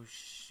 Ooh,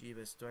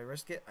 Sheebus. Do I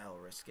risk it? I'll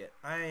risk it.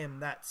 I am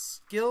that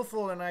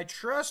skillful, and I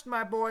trust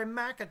my boy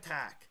Mac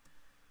Attack.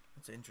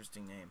 That's an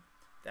interesting name.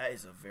 That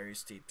is a very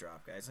steep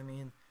drop, guys. I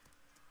mean,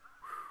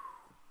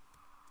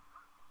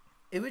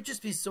 it would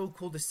just be so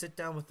cool to sit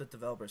down with the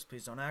developers.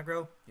 Please don't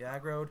aggro. You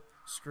aggroed.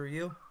 Screw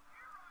you.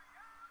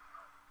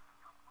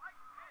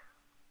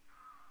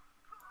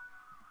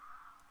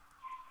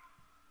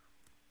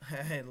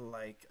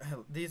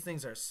 These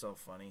things are so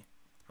funny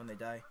when they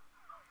die.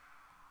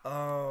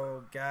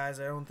 Oh, guys,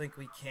 I don't think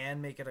we can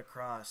make it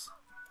across.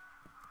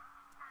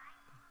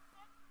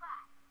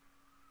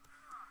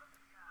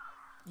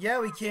 Yeah,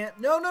 we can't.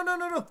 No.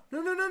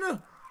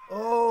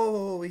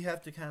 Oh, we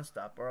have to kind of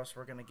stop, or else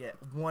we're going to get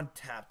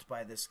one-tapped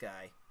by this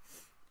guy.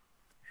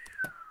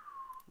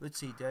 Let's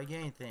see, did I get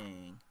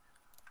anything?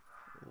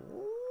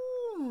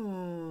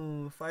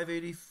 Ooh,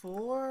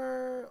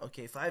 584.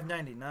 Okay,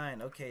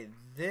 599. Okay,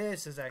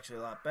 this is actually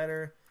a lot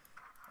better.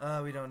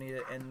 We don't need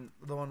it, and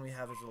the one we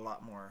have is a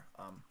lot more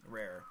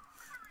rare.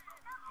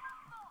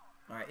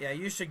 Alright, yeah,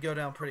 you should go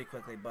down pretty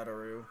quickly,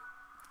 Butteroo.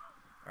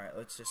 Alright,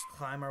 let's just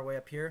climb our way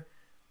up here.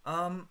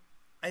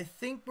 I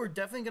think we're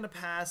definitely gonna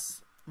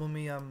pass when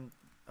we when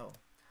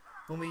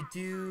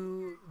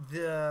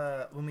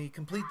we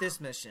complete this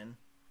mission.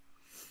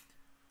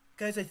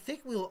 Guys, I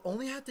think we'll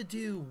only have to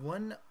do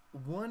one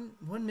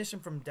mission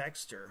from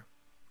Dexter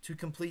to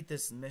complete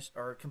this mission,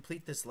 or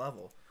complete this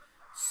level.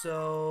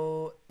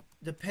 So,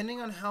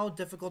 depending on how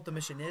difficult the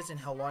mission is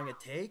and how long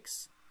it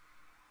takes,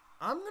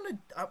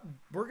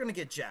 we're gonna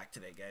get Jack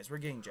today, guys. We're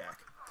getting Jack.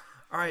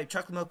 Alright,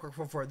 Chocolate Milk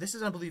 44. This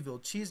is unbelievable.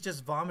 Cheese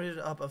just vomited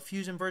up a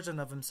fusion version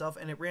of himself,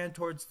 and it ran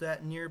towards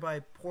that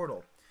nearby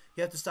portal.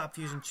 You have to stop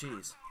Fusion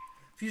Cheese.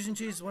 Fusion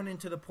Cheese went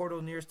into the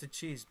portal nearest to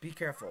Cheese. Be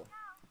careful.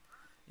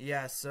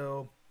 Yeah,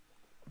 so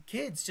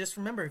kids, just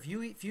remember, if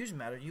you eat fusion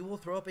matter, you will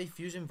throw up a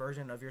fusion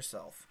version of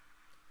yourself.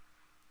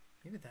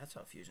 Maybe that's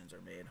how fusions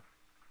are made.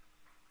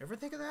 Ever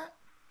think of that?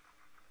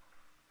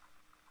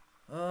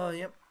 Oh,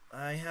 yep.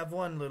 I have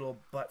one little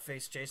butt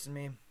face chasing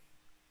me.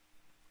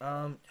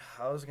 I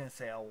was gonna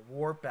say I'll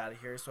warp out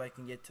of here so I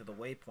can get to the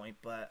waypoint,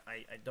 but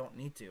I don't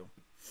need to.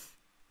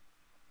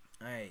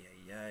 Ay.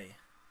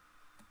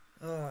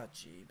 Oh,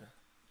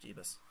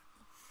 Jeebus.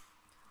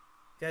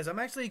 Guys, I'm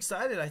actually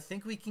excited. I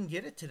think we can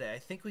get it today. I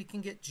think we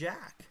can get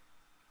Jack.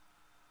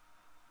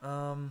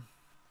 Because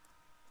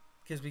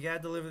we gotta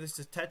deliver this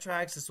to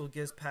Tetrax. This will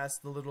get us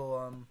past the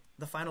little,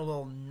 the final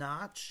little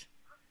notch.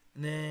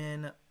 And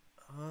then,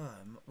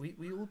 we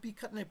will be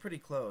cutting it pretty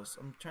close.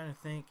 I'm trying to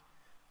think.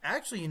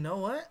 Actually, you know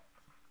what?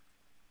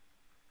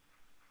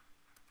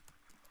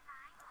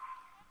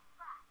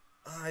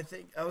 I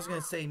was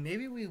gonna say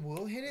maybe we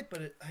will hit it,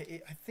 but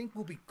I think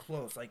we'll be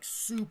close, like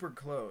super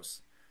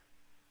close,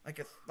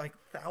 like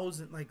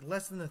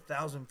less than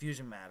 1,000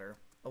 fusion matter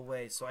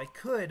away. So I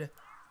could,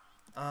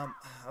 I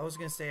was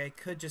gonna say I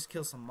could just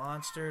kill some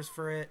monsters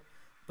for it,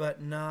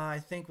 but nah. I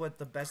think what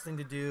the best thing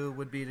to do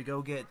would be to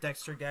go get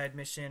Dexter Guide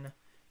mission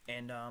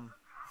and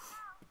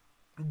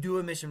do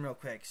a mission real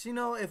quick. So, you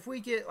know, if we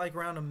get like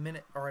around a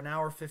minute or an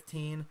hour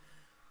 15,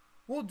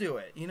 we'll do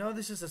it. You know,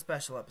 this is a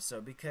special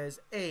episode because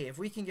if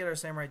we can get our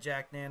Samurai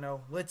Jack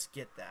Nano, let's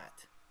get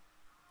that.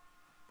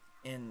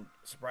 And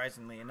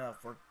surprisingly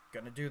enough, we're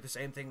gonna do the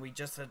same thing we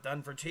just had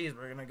done for Cheese.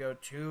 We're gonna go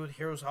to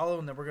Heroes Hollow,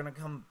 and then we're gonna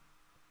come.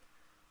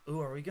 Ooh,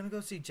 are we gonna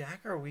go see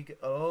Jack, or are we?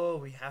 Oh,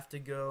 we have to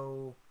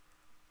go.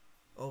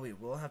 Oh, we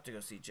will have to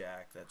go see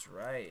Jack. That's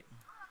right.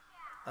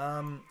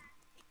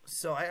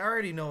 So I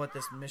already know what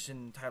this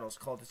mission title is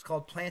called. It's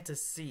called Plant a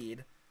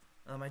Seed.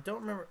 I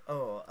don't remember.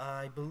 Oh,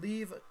 I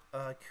believe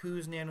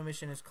Ku's nano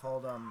mission is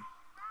called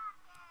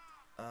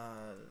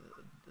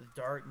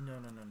Dark. No.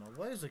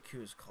 What is a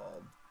Ku's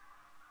called?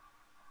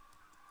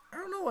 I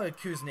don't know what a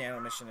Ku's nano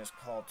mission is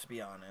called, to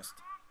be honest.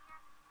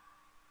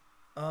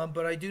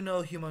 But I do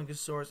know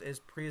Humongousaurus is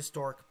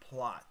Prehistoric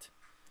Plot,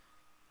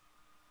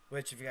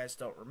 which, if you guys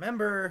don't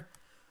remember,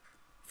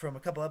 from a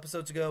couple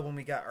episodes ago when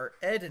we got our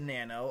Ed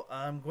Nano,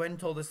 Gwen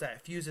told us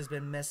that Fuse has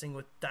been messing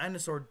with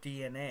dinosaur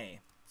DNA.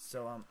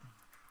 So,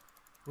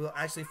 we'll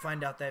actually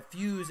find out that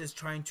Fuse is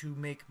trying to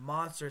make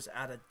monsters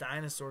out of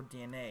dinosaur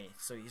DNA.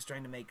 So he's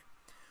trying to make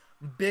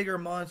bigger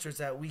monsters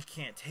that we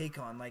can't take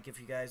on. Like if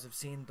you guys have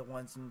seen the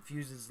ones in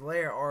Fuse's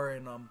lair or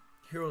in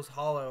Heroes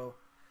Hollow,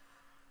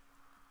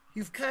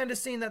 you've kind of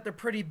seen that they're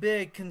pretty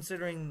big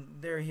considering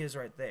there he is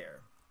right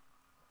there.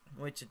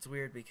 Which it's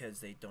weird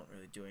because they don't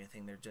really do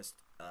anything. They're just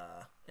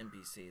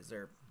NPCs.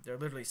 They're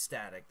literally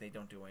static. They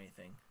don't do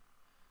anything.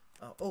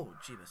 Oh,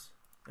 Jeebus.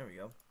 There we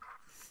go.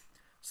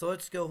 So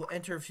let's go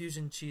enter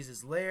Fusion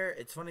Cheese's lair.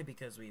 It's funny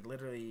because we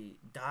literally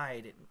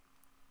died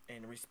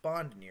and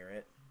respawned near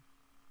it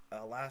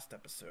last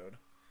episode.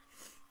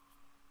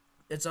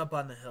 It's up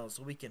on the hill,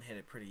 so we can hit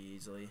it pretty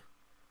easily.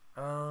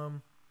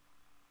 But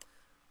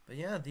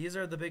yeah, these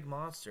are the big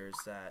monsters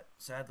that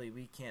sadly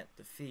we can't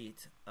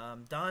defeat.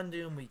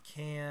 Dondoom we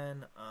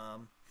can.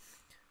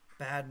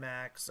 Bad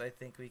Max I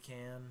think we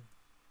can.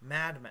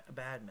 Bad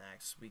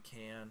Max we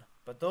can.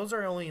 But those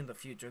are only in the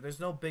future. There's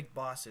no big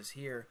bosses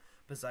here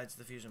besides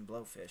the Fusion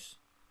Blowfish.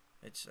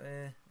 It's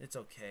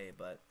okay,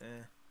 but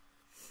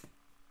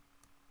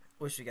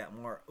wish we got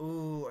more.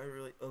 Ooh, I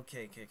really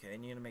okay. I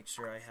need to make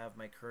sure I have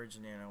my Courage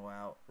Nano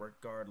out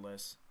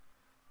regardless.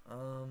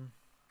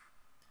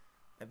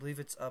 I believe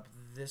it's up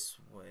this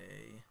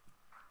way.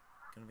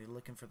 Gonna be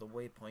looking for the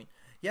waypoint.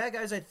 Yeah,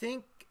 guys, I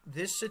think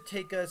this should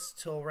take us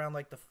till around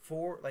like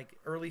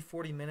early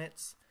 40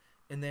 minutes,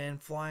 and then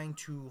flying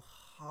to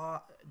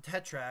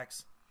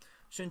Tetrax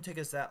shouldn't take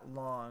us that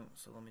long.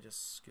 So let me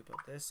just scoop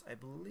up this. I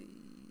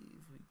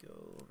believe we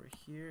go over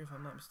here, if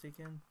I'm not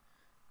mistaken.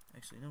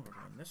 Actually, no, we're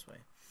going this way.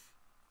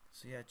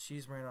 So yeah,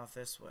 cheese ran off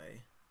this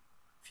way.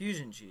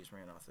 Fusion cheese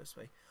ran off this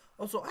way.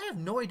 Also, I have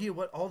no idea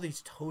what all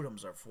these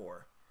totems are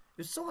for.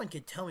 If someone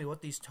could tell me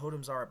what these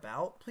totems are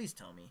about, please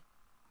tell me.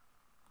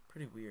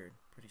 Pretty weird.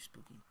 Pretty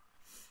spooky.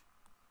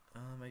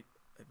 I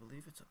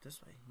believe it's up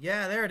this way.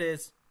 Yeah, there it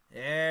is.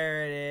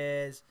 There it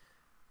is.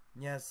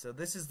 Yeah, so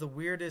this is the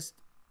weirdest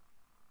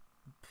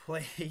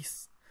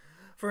place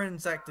for an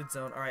Insected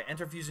Zone. Alright,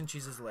 enter Fusion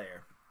Cheese's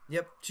lair.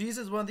 Yep, Cheese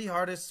is one of the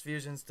hardest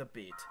fusions to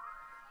beat.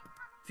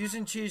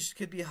 Fusion Cheese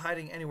could be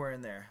hiding anywhere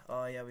in there.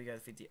 Oh yeah, we gotta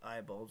defeat the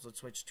eye bulbs. Let's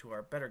switch to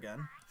our better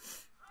gun.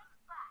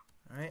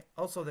 Alright,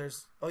 also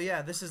there's... Oh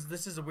yeah, this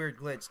is a weird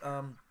glitch.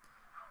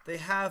 They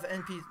have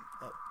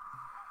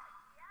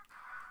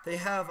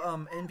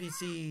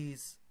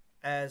NPCs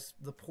as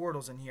the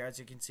portals in here, as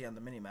you can see on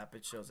the minimap.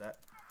 It shows that.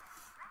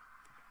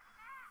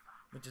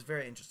 Which is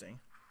very interesting.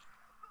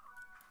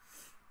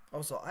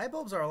 Also, eye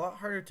bulbs are a lot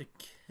harder to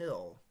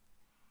kill.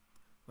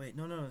 Wait,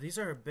 no, these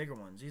are bigger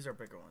ones. These are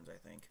bigger ones, I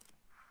think.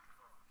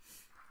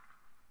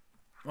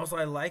 Also,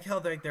 I like how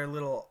their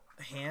little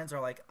hands are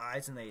like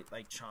eyes and they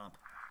like chomp.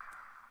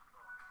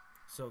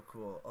 So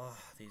cool. Oh,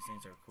 these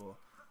things are cool.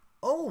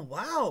 Oh,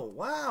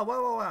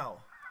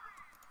 wow.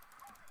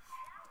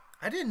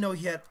 I didn't know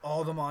he had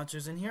all the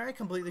monsters in here. I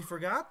completely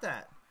forgot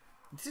that.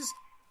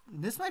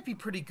 This might be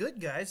pretty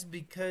good, guys,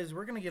 because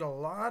we're going to get a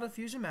lot of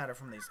fusion matter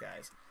from these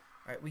guys.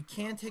 Alright, we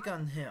can't take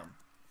on him.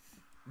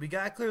 We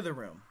got to clear the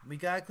room.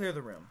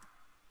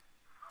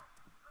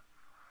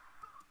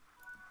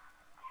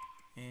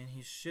 And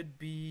he should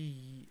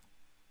be...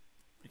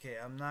 Okay,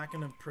 I'm not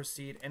going to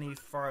proceed any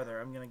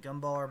farther. I'm going to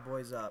gunball our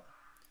boys up.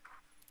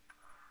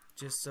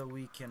 Just so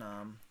we can,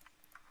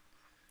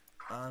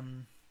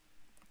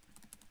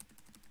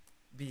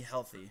 be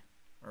healthy.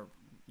 Or,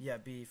 yeah,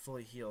 be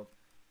fully healed.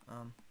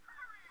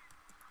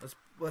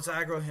 Let's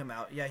aggro him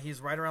out. Yeah,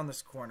 he's right around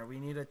this corner. We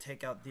need to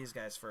take out these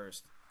guys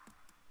first.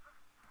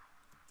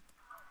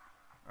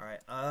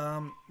 Alright,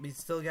 we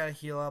still gotta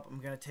heal up.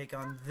 I'm gonna take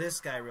on this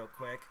guy real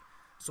quick.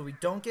 So we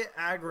don't get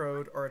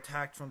aggroed or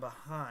attacked from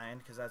behind,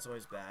 because that's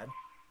always bad.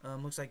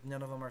 Looks like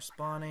none of them are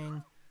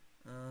spawning.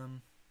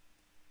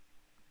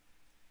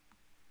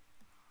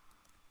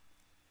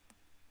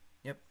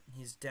 Yep,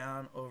 he's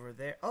down over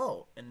there.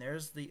 Oh, and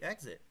there's the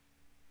exit.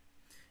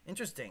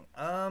 Interesting.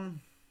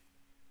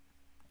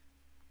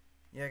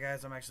 Yeah,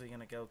 guys, I'm actually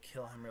gonna go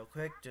kill him real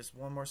quick. Just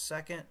one more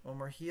second, one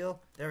more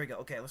heal. There we go.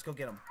 Okay, let's go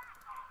get him.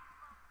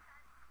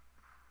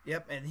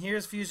 Yep, and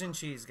here's Fusion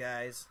Cheese,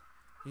 guys.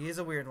 He is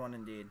a weird one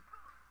indeed.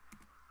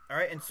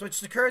 Alright, and switch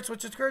to Courage,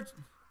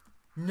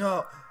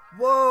 No.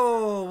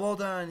 Whoa, well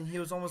done. He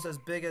was almost as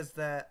big as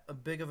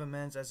big of a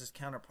men's as his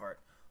counterpart.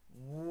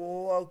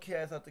 Whoa,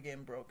 okay, I thought the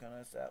game broke on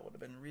us. That would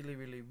have been really,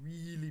 really,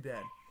 really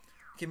bad.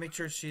 Okay, make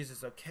sure Cheese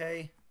is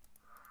okay.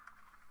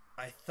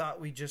 I thought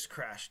we just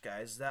crashed,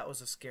 guys. That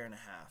was a scare and a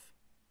half.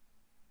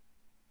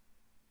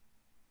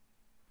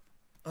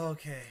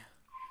 Okay.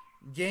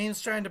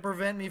 Game's trying to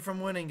prevent me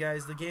from winning,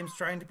 guys. The game's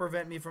trying to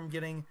prevent me from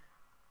getting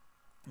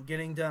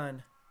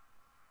done.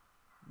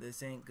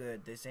 This ain't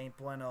good. This ain't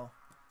bueno.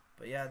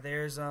 But yeah,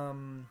 there's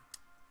the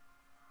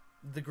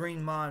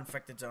Green Maw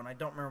Infected Zone. I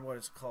don't remember what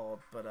it's called,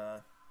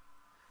 but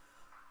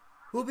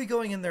we'll be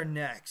going in there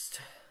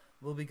next.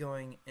 We'll be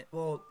going in,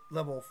 well,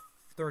 level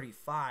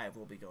 35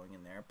 we'll be going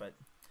in there, but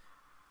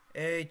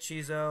hey,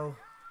 Cheezo.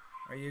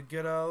 Are you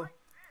good-o?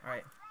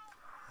 Alright.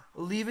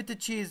 Leave it to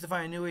Cheese to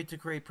find a new way to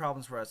create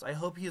problems for us. I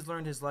hope he has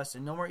learned his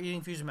lesson. No more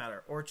eating fusion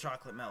matter or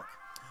chocolate milk.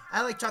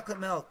 I like chocolate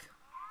milk.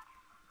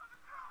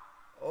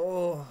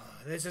 Oh,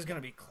 this is going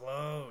to be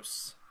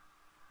close.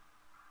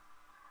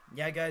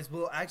 Yeah, guys,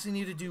 we'll actually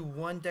need to do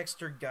one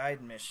Dexter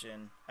Guide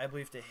mission, I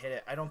believe, to hit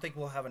it. I don't think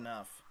we'll have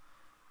enough.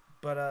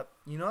 But,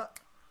 you know what?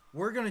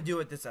 We're going to do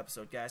it this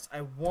episode, guys.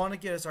 I want to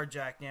get us our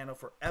Jack Nano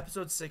for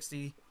episode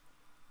 60.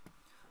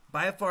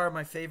 by far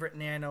my favorite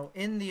nano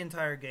in the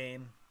entire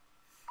game.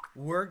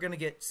 We're going to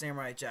get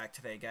Samurai Jack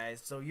today,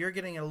 guys. So you're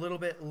getting a little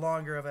bit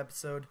longer of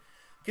episode.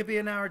 Could be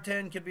an hour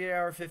 10, could be an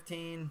hour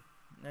 15.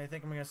 I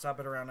think I'm going to stop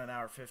it around an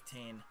hour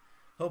 15.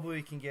 Hopefully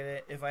we can get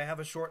it. If I have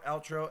a short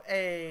outro,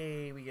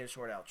 hey, we get a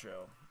short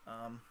outro.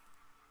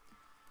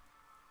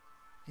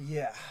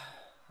 Yeah,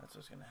 that's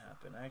what's going to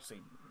happen.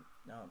 Actually,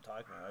 now I'm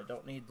talking about it, I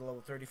don't need the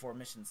level 34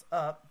 missions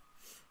up.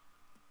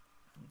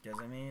 Because,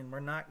 I mean, we're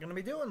not going to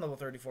be doing level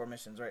 34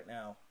 missions right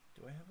now.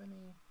 Do I have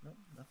any? Nope,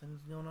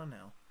 nothing's going on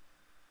now.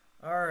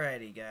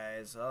 Alrighty,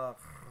 guys.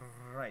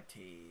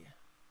 Alrighty.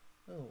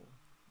 Oh.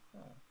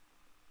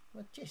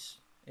 What's this?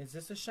 Is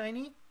this a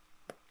shiny?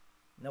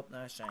 Nope,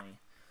 not a shiny.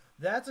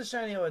 That's a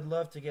shiny I would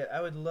love to get.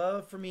 I would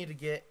love for me to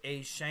get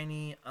a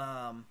shiny,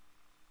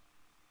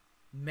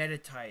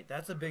 Meditite.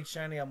 That's a big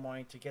shiny I'm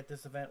wanting to get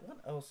this event. What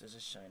else is a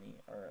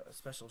shiny or a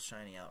special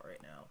shiny out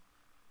right now?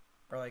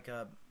 Or like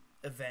a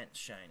event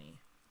shiny.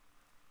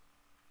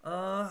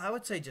 I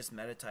would say just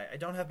Meditite. I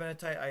don't have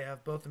Meditite. I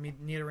have both the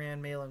Nidoran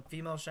male and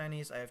female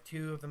shinies. I have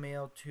 2 of the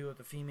male, 2 of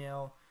the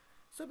female.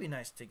 So it'd be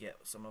nice to get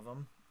some of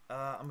them.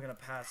 I'm going to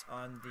pass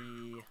on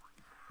the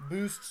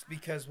boosts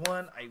because,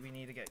 one, we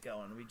need to get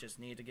going. We just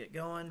need to get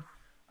going.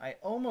 I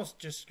almost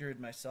just screwed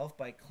myself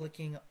by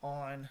clicking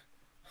on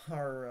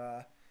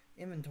our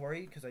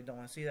inventory because I don't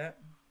want to see that.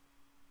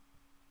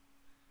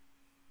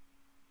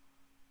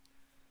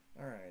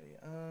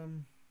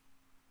 Alrighty.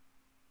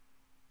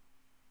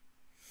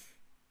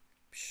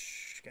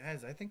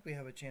 Guys, I think we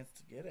have a chance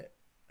to get it.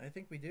 I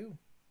think we do.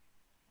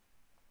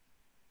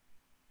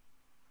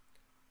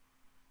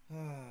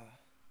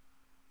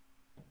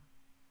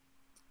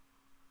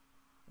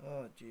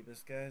 Oh,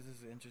 jeebus, guys,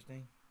 this is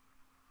interesting.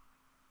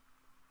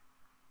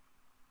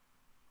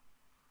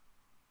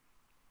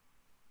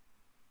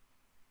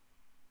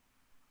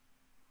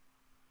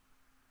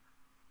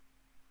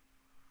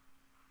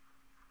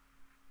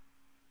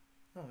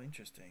 Oh,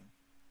 interesting.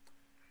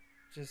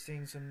 Just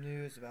seeing some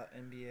news about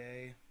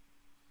NBA.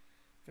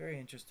 Very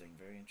interesting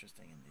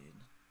indeed.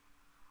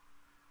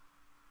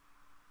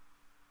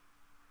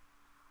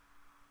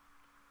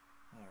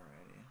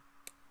 Alrighty.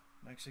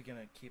 I'm actually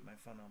gonna keep my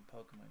fun on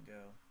Pokemon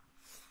Go.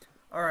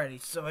 Alrighty,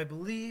 so I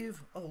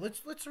believe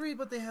let's read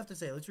what they have to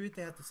say. Let's read what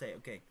they have to say.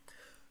 Okay.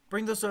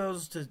 Bring those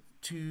soils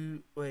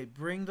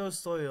bring those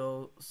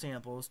soil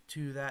samples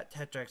to that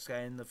Tetrax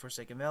guy in the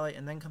Forsaken Valley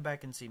and then come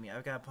back and see me.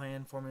 I've got a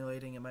plan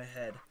formulating in my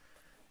head.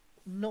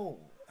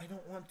 No, I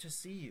don't want to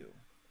see you.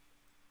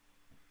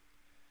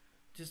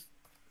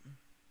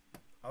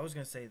 I was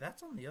going to say,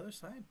 that's on the other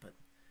side, but,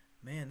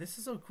 man, this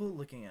is so cool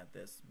looking at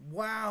this.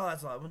 Wow,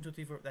 that's a lot. 1, 2,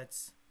 3, 4,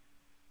 that's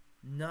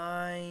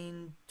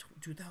 9,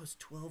 that was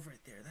 12 right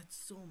there. That's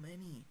so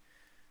many.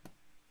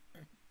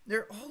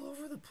 They're all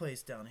over the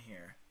place down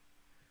here.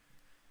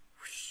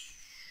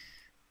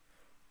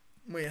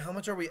 Wait, how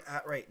much are we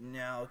at right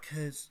now?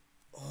 Because,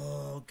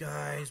 oh,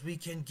 guys, we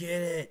can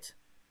get it.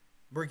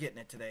 We're getting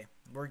it today.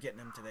 We're getting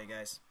them today,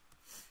 guys.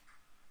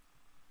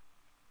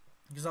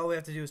 Because all we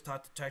have to do is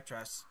talk to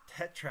Tetrax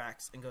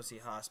and go see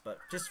Haas. But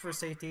just for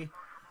safety,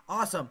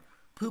 awesome.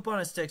 Poop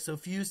on a stick. So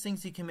Fuse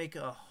thinks he can make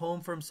a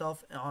home for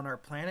himself on our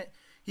planet.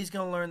 He's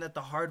going to learn that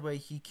the hard way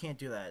he can't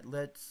do that.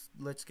 Let's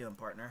get him,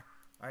 partner.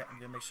 All right, I'm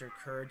going to make sure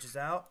Courage is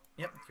out.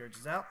 Yep, Courage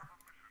is out.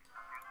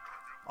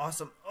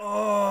 Awesome.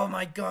 Oh,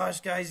 my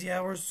gosh, guys.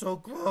 Yeah, we're so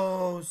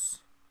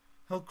close.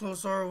 How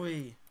close are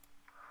we?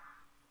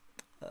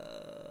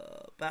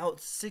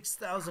 About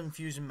 6,000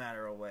 fusion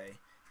matter away.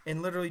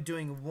 And literally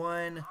doing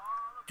one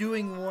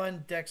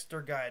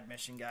Dexter guide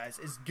mission, guys,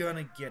 is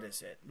gonna get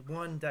us it.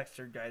 One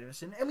Dexter guide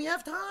mission, and we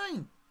have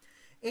time.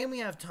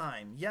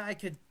 Yeah, I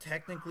could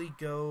technically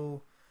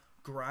go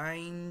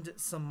grind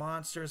some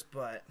monsters,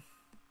 but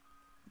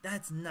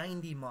that's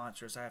 90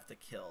 monsters I have to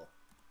kill.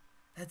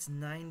 That's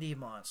 90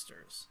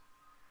 monsters.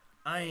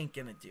 I ain't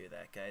gonna do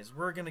that, guys.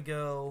 We're gonna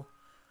go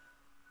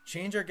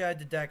change our guide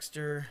to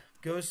Dexter,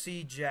 go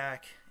see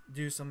Jack,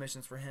 do some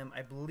missions for him.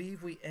 I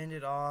believe we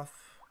ended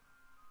off.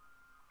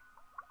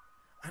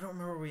 I don't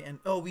remember where we end.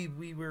 Oh,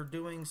 we were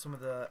doing some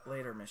of the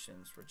later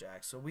missions for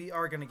Jack, so we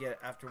are gonna get it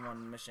after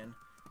one mission.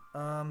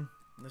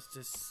 Let's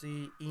just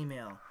see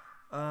email.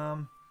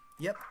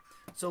 Yep.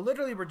 So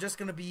literally, we're just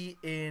gonna be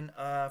in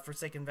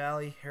Forsaken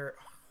Valley,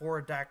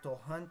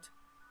 Horodactyl Hunt,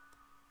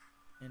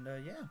 and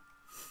yeah.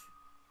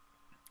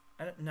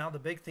 Now the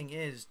big thing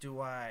is,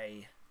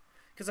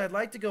 because I'd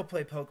like to go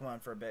play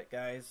Pokemon for a bit,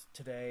 guys,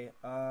 today.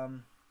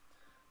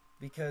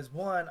 Because,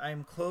 one,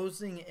 I'm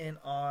closing in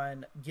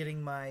on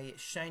getting my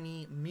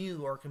Shiny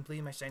Mew, or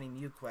completing my Shiny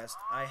Mew quest.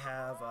 I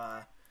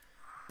have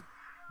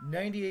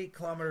 98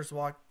 kilometers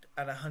walked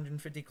out of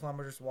 150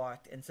 kilometers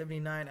walked, and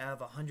 79 out of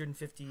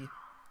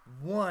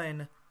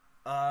 151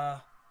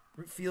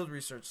 field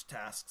research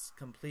tasks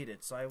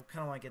completed. So I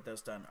kind of want to get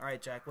those done.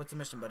 Alright, Jack, what's the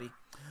mission, buddy?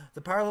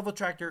 The power level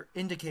tracker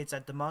indicates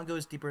that Demongo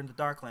is deeper into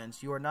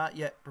Darklands. You are not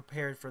yet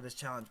prepared for this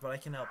challenge, but I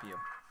can help you.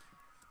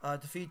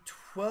 Defeat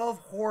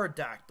 12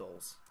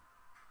 Horodactyls.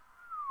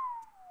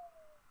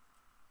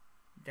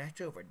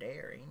 That's over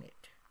there, ain't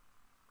it?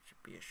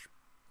 Should be a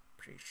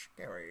pretty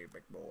scary,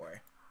 big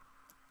boy.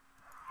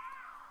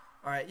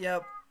 Alright,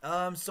 yep.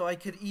 So I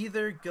could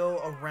either go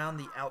around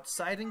the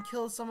outside and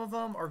kill some of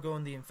them, or go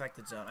in the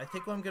infected zone. I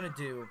think what I'm going to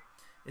do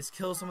is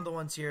kill some of the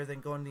ones here, then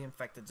go in the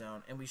infected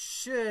zone. And we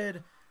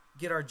should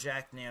get our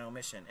Jack Nano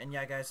mission. And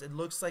yeah, guys, it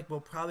looks like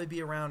we'll probably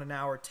be around an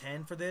hour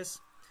 10 for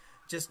this.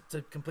 Just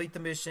to complete the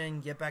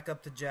mission, get back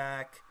up to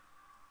Jack,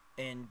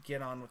 and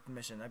get on with the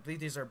mission. I believe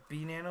these are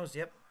B nanos.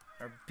 Yep,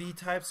 are B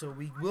type. So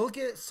we will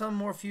get some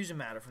more fusion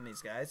matter from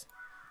these guys.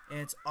 And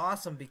it's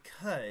awesome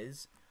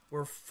because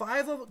we're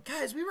 5 levels.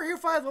 Guys, we were here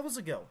 5 levels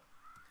ago.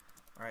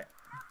 Alright.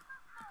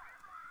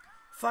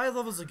 5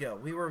 levels ago,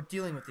 we were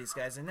dealing with these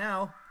guys, and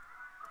now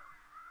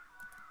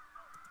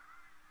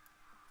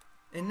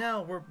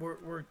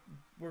we're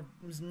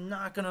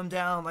knocking them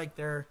down like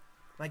they're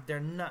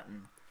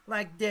nothing.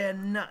 Like they're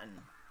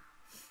nothing.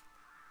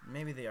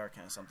 Maybe they are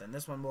kind of something.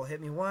 This one will hit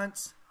me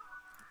once.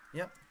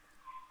 Yep.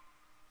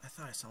 I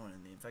thought I saw one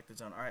in the infected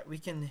zone. Alright, we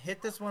can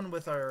hit this one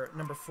with our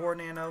number 4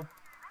 nano.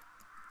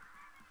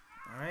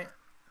 Alright.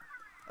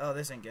 Oh,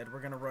 this ain't good.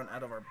 We're going to run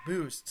out of our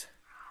boost.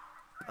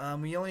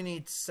 We only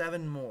need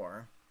 7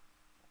 more.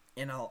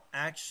 And I'll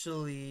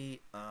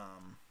actually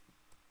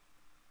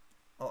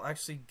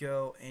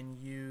go and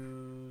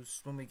use,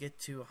 when we get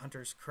to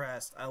Hunter's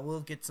Crest, I will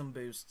get some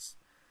boosts.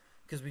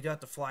 Because we do have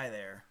to fly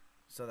there.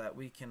 So that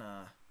we can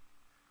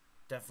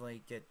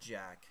definitely get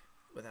Jack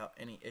without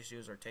any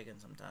issues or taking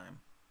some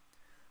time.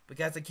 But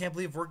guys, I can't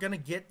believe we're going to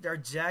get our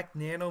Jack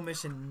Nano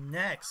mission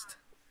next.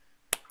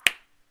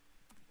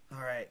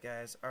 Alright,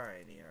 guys.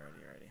 Alrighty.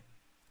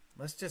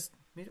 Let's just...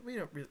 We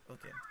don't really...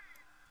 Okay.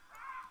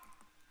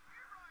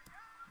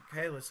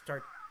 Okay, let's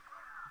start...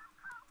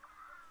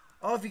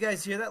 Oh, if you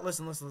guys hear that,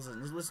 listen.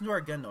 Listen to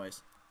our gun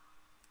noise.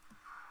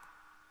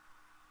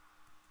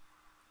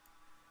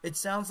 It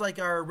sounds like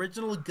our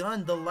original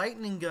gun, the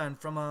lightning gun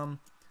from,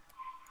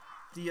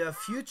 the,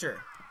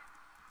 future.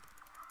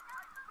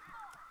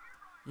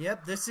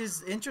 Yep, this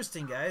is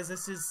interesting, guys.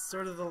 This is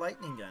sort of the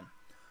lightning gun.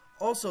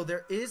 Also,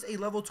 there is a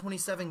level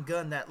 27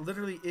 gun that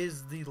literally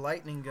is the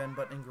lightning gun,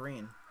 but in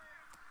green.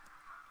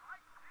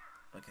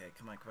 Okay,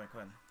 come on.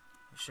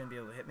 You shouldn't be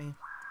able to hit me.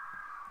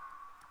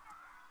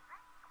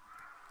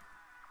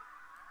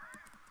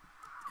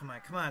 Come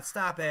on,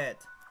 stop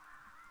it.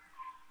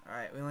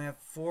 Alright, we only have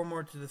 4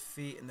 more to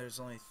defeat, and there's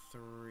only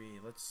 3.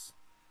 Let's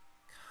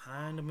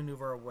kind of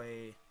maneuver our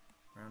way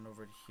around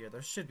over to here.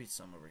 There should be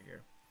some over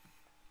here.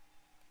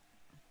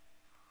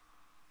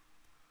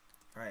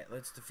 Alright,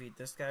 let's defeat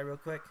this guy real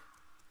quick.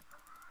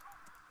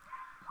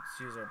 Let's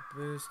use our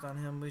boost on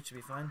him. We should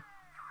be fine.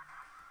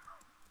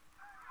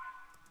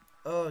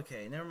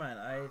 Okay, never mind.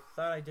 I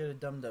thought I did a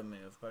dum-dum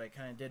move, but I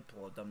kind of did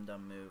pull a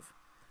dum-dum move.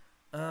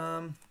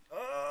 Oh,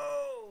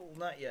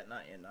 not yet.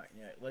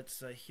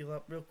 Let's heal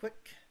up real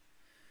quick.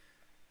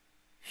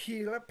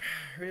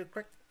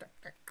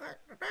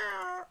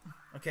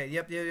 Okay,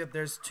 yep.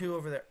 There's 2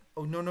 over there.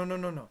 Oh,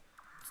 no.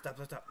 Stop.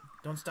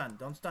 Don't stun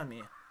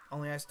me.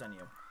 Only I stun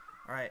you.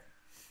 Alright.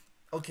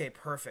 Okay,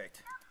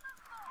 perfect.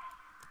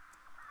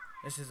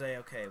 This is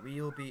A-okay.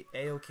 We will be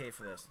A-okay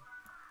for this.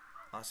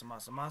 Awesome.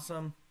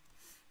 Alright.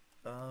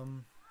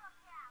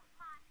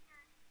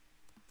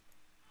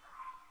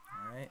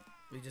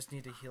 We just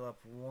need to heal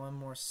up one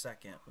more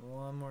second. Come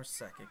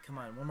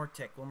on. One more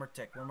tick. Come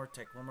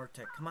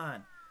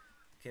on.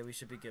 Okay, we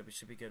should be good.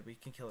 We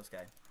can kill this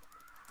guy.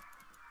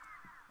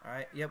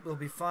 Alright. Yep, we'll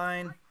be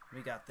fine.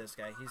 We got this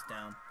guy. He's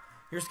down.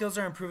 Your skills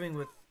are improving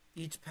with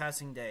each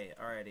passing day.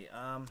 Alrighty.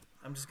 I'm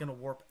just going to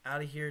warp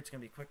out of here. It's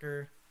going to be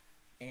quicker.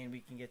 And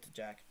we can get to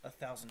Jack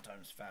 1,000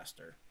 times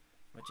faster.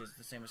 Which is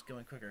the same as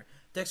going quicker.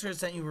 Dexter has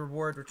sent you a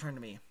reward. Return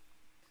to me.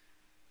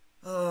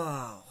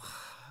 Oh,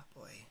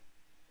 boy.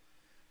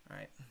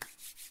 Alright.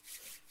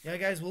 Yeah,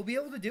 guys, we'll be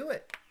able to do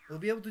it. We'll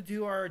be able to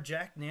do our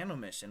Jack Nano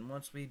mission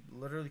once we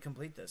literally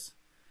complete this.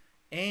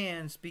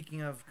 And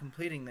speaking of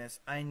completing this,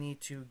 I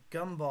need to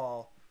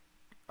gumball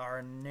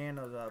our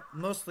nanos up.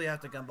 Mostly I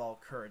have to gumball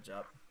Courage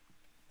up.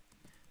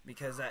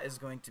 Because that is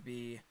going to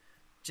be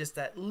just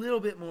that little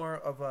bit more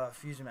of a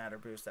fusion matter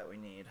boost that we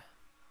need.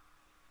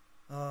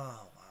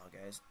 Oh, wow,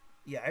 guys.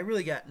 Yeah, I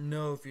really got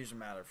no fusion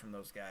matter from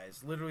those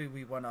guys. Literally,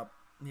 we went up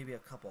maybe a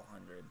couple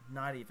hundred.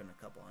 Not even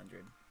a couple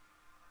hundred.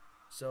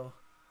 So,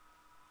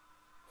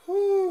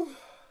 whew.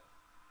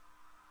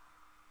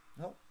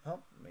 Nope.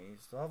 We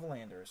still have a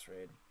Landorus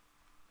raid.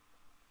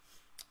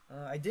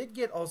 I did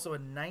get also a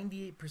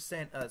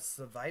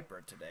 98%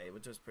 Viper today,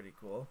 which was pretty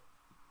cool.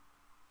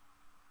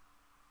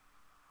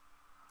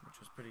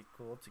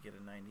 To get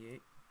a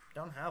 98.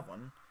 Don't have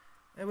one.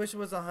 I wish it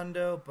was a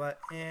hundo, but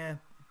I'm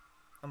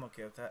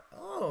okay with that.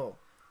 Oh,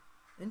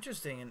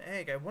 interesting. An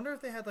egg. I wonder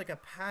if they had like a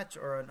patch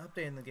or an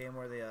update in the game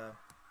where they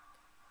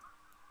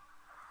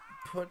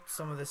put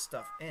some of this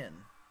stuff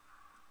in.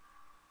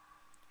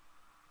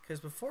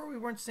 Because before we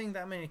weren't seeing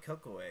that many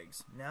cocoa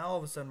eggs. Now all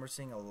of a sudden we're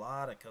seeing a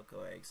lot of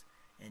cocoa eggs.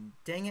 And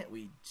dang it,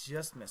 we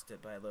just missed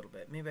it by a little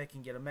bit. Maybe I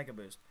can get a Mega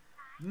Boost.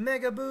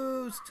 Mega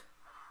Boost!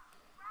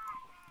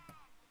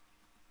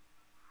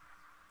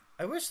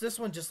 I wish this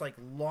one just like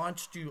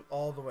launched you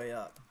all the way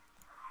up.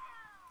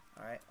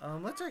 Alright,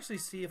 let's actually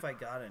see if I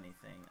got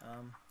anything.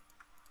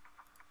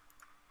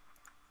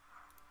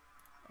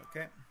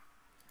 Okay.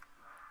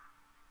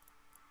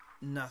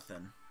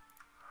 Nothing.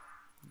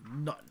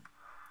 None.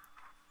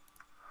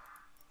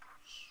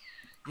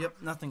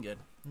 Yep, nothing good.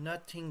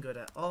 Nothing good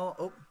at all.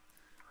 Oh,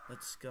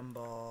 let's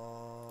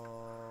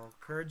Gumball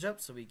Courage up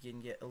so we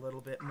can get a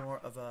little bit more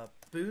of a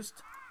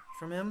boost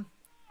from him.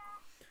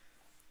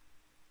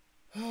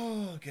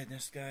 Oh,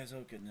 goodness, guys.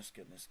 Oh, goodness,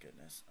 goodness,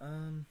 goodness.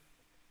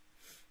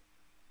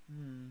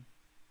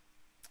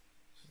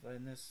 Just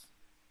letting this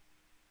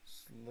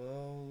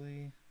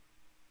slowly.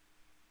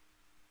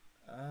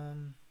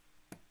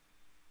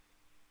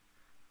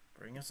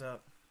 Bring us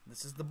up.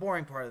 This is the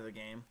boring part of the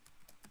game.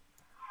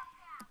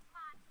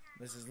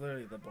 This is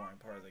literally the boring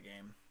part of the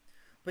game.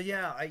 But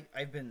yeah,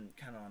 I've been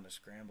kind of on the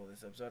scramble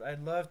this episode.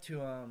 I'd love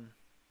to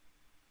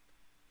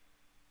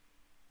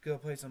go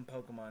play some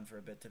Pokemon for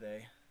a bit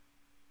today.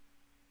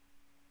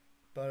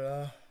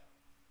 But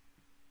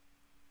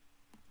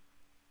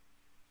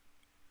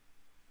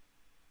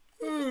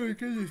oh my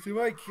goodness, if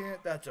I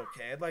can't, that's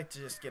okay. I'd like to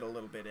just get a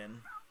little bit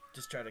in.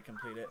 Just try to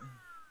complete it.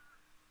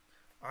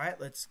 Alright,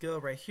 let's go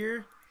right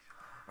here.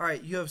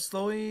 Alright, you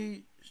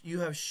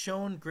have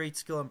shown great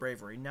skill and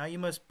bravery. Now you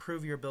must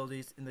prove your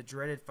abilities in the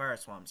dreaded fire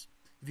swamps.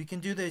 If you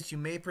can do this, you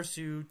may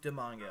pursue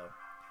Demongo.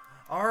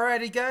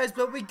 Alrighty guys,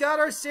 but we got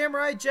our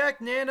Samurai Jack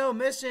Nano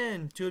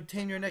mission. To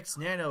obtain your next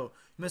Nano,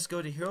 you must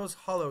go to Heroes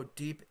Hollow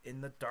deep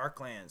in the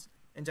Darklands.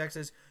 And Jack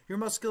says, you're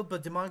most skilled,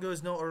 but Demongo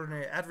is no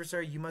ordinary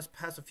adversary. You must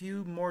pass a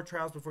few more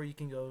trials before you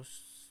can go,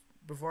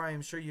 before I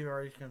am sure you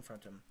already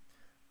confront him.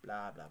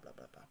 Blah, blah, blah,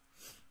 blah, blah.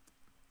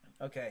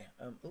 Okay,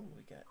 oh,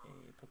 we got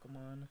a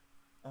Pokemon.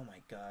 Oh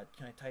my god,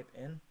 can I type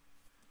in?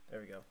 There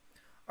we go.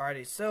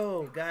 Alrighty,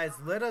 so, guys,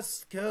 let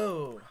us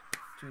go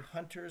to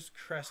Hunter's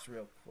Crest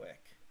real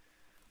quick.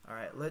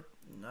 Alright,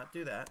 not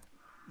do that.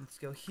 Let's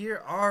go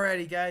here.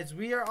 Alrighty, guys,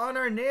 we are on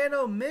our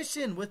Nano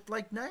mission with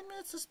like 9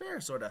 minutes to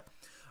spare, sorta.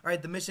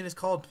 Alright, the mission is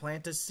called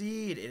Plant a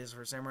Seed. It is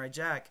for Samurai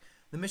Jack.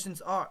 The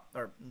missions are,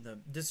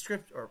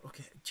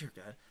 okay, dear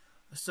God.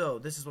 So,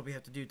 this is what we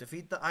have to do.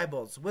 Defeat the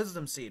Eyebolts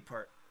Wisdom Seed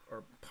part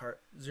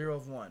 0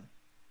 of 1.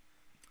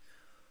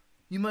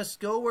 You must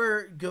go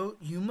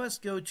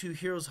to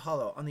Heroes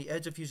Hollow on the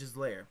edge of Fuchsia's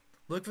lair.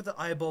 Look for the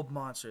Eyebolt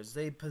monsters.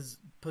 They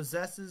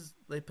possess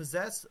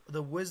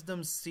the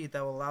Wisdom Seed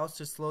that will allow us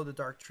to slow the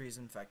Dark Tree's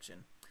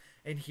infection.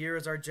 And here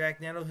is our Jack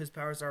Nano. His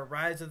powers are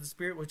Rise of the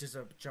Spirit, which is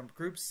a jump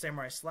group,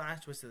 Samurai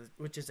Slash,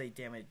 which is a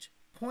damage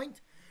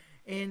point,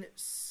 and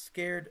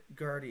Sacred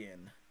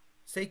Guardian.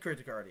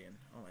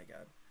 Oh my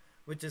god.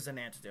 Which is an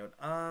antidote.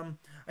 I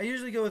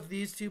usually go with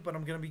these two, but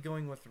I'm going to be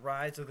going with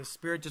Rise of the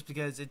Spirit just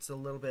because it's a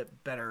little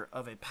bit better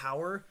of a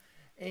power.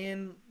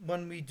 And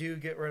when we do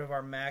get rid of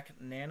our Mac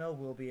Nano,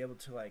 we'll be able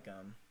to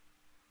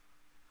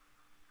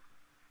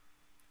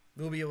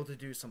we'll be able to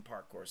do some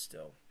parkour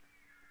still.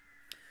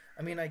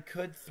 I mean, I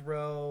could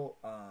throw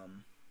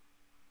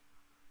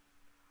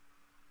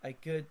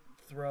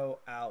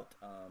out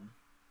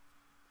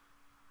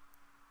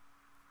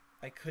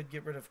I could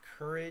get rid of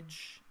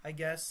Courage, I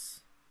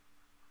guess,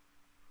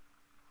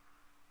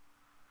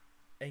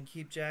 and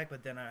keep Jack,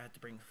 but then I have to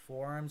bring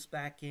Forearms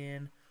back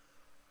in.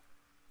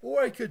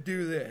 Or I could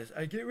do this.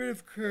 I get rid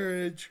of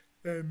Courage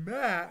and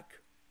Mac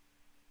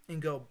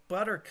and go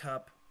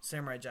Buttercup,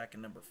 Samurai Jack,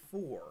 and number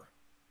 4.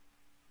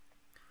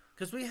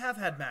 Because we have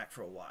had Mac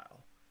for a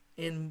while.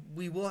 And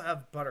we will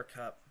have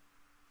Buttercup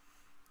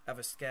as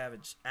a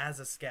Scavenge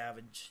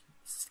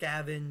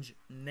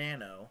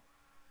Nano.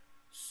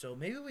 So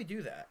maybe we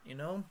do that, you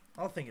know?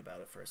 I'll think about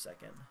it for a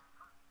second.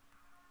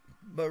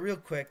 But real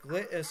quick,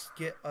 let us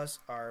get us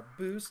our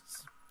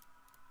boosts.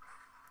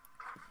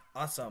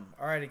 Awesome.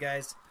 Alrighty,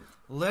 guys.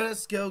 Let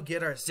us go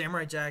get our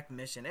Samurai Jack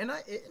mission. And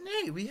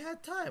hey, we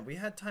had time. We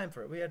had time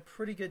for it. We had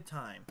pretty good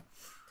time.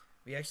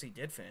 We actually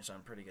did finish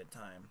on pretty good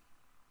time.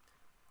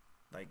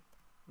 Like,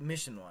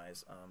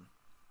 mission-wise.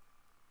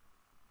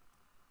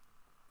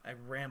 I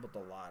rambled a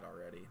lot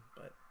already,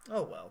 but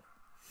oh well.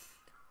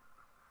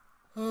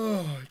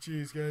 Oh,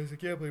 jeez, guys. I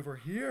can't believe we're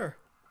here.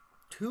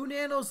 2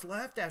 nanos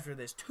left after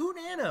this. 2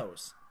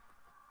 nanos.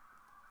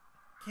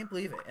 Can't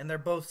believe it. And they're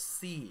both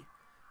C,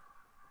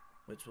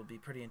 which will be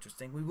pretty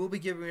interesting. We will be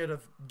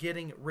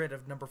getting rid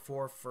of number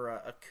 4 for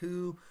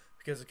Aku,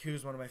 because Aku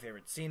is one of my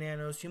favorite C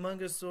nanos.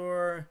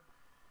 Humongousaur.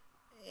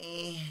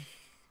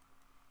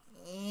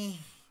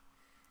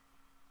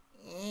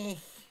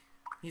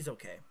 He's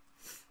okay.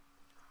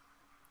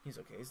 He's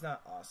okay. He's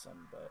not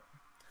awesome, but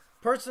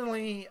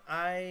personally,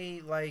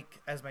 I like,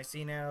 as my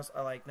C nanos,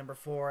 I like number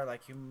 4. I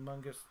like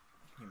Humongousaur.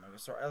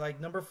 I like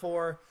number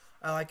 4.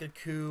 I like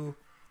Aku,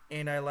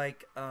 and I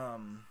like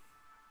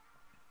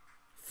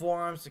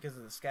Forearms because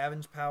of the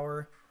scavenge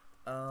power.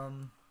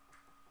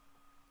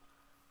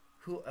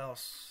 Who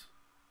else?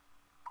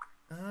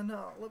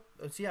 No.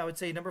 So yeah, I would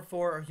say number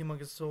 4,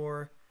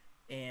 Humongousaur,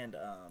 and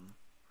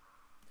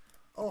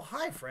oh,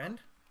 hi, friend.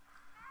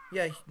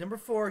 Yeah, number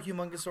 4,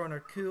 Humongousaur, and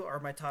Aku are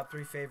my top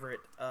 3 favorite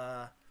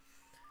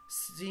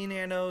C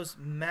nanos.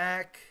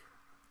 Mac,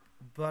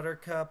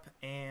 Buttercup,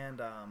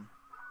 and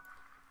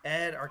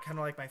Ed are kind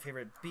of like my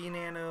favorite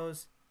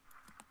B-Nanos.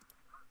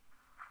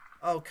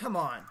 Oh, come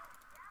on.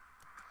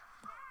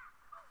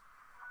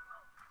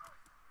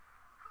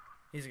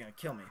 He's gonna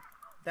kill me.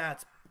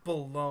 That's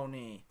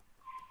baloney.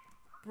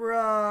 Bruh,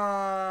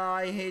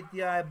 I hate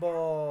the eye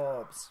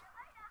bulbs.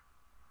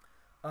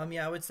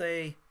 Yeah, I would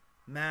say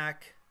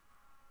Mac,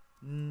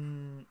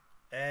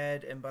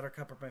 Ed, and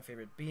Buttercup are my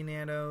favorite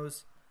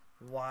B-Nanos,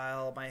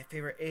 while my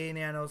favorite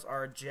A-Nanos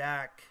are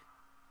Jack,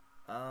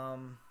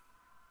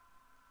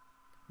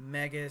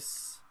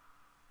 Megas,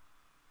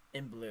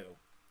 and Blue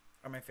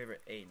are my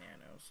favorite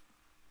A-Nanos.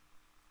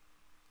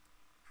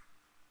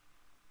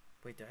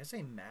 Wait, did I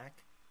say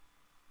Mac?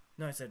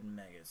 No, I said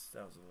Megas.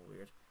 That was a little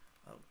weird.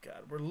 Oh,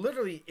 God. We're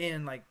literally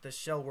in, like, the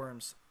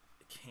Shellworms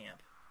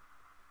camp.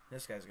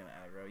 This guy's gonna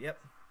aggro. Yep.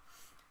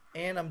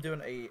 And I'm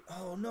doing a...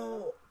 Oh,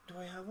 no. Do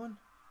I have one?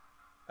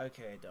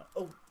 Okay, I don't.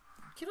 Oh,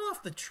 get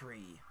off the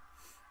tree.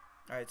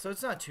 Alright, so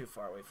it's not too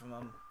far away from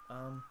them.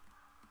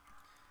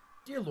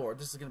 Dear Lord,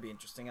 this is gonna be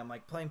interesting. I'm,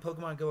 like, playing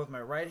Pokemon Go with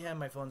my right hand.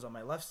 My phone's on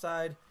my left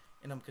side.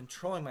 And I'm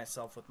controlling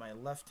myself with my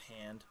left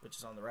hand, which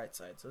is on the right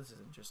side. So this is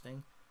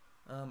interesting.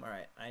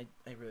 Alright, I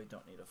really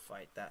don't need to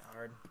fight that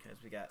hard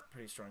because we got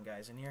pretty strong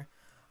guys in here.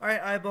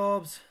 Alright,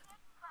 Eyebulbs.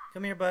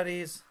 Come here,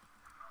 buddies.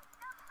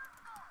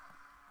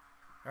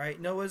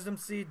 Alright, no Wisdom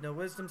Seed, no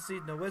Wisdom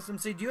Seed, no Wisdom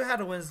Seed. You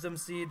had a Wisdom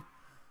Seed.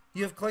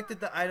 You have collected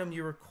the item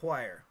you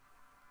require.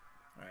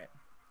 Alright,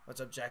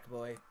 what's up, Jack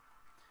Boy?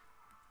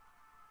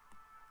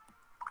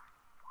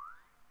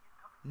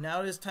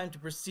 Now it is time to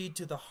proceed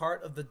to the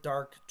heart of the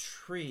Dark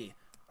Tree.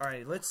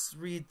 Alright, let's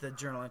read the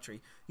journal entry.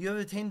 You have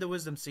attained the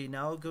Wisdom Seed.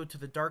 Now go to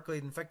the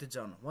Dark-Glade Infected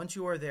Zone. Once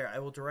you are there, I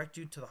will direct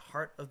you to the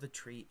heart of the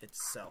tree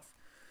itself.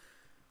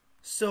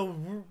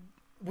 So,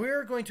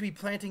 we're going to be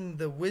planting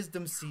the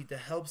Wisdom Seed to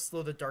help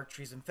slow the Dark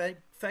Tree's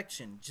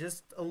infection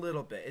just a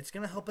little bit. It's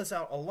going to help us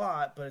out a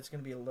lot, but it's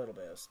going to be a little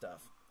bit of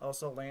stuff.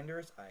 Also,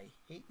 Landers, I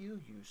hate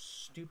you, you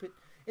stupid...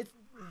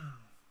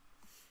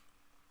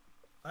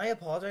 I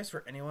apologize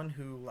for anyone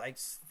who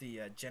likes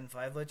the Gen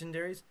 5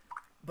 legendaries.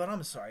 But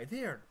I'm sorry, they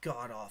are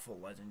god-awful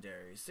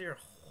legendaries. They are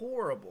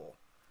horrible.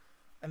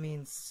 I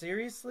mean,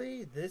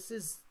 seriously? These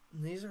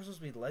are supposed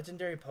to be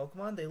legendary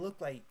Pokemon? They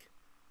look like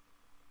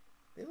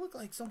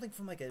something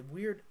from like a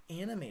weird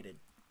animated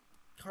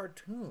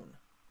cartoon.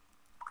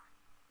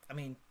 I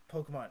mean,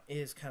 Pokemon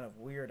is kind of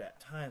weird at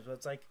times, but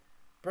it's like,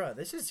 bruh,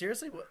 this is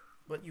seriously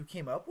what you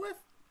came up with?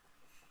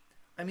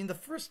 I mean, the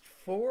first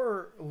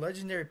 4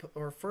 legendary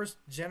or first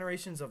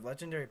generations of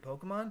legendary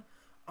Pokemon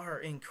are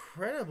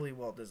incredibly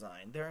well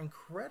designed. They're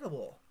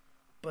incredible.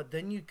 But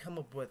then you come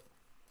up with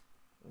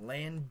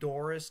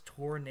Landorus,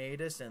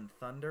 Tornadus, and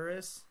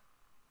Thundurus.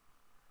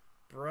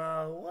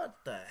 Bruh,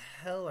 what the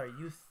hell are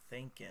you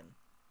thinking?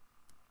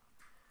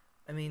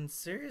 I mean,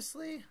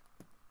 seriously?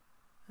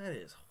 That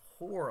is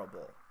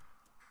horrible.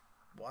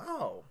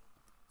 Wow.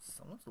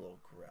 Someone's a little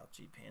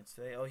grouchy pants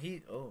today. Oh,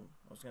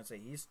 I was going to say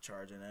he's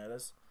charging at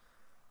us.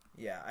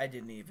 Yeah, I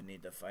didn't even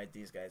need to fight.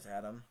 These guys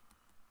had him.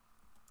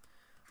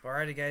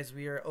 Alrighty, guys,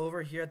 we are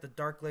over here at the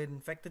Dark-Glade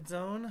Infected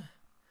Zone.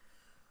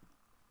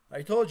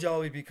 I told y'all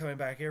we'd be coming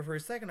back here. For a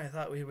second, I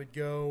thought we would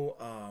go,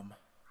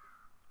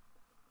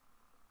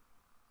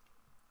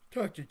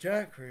 talk to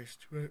Jack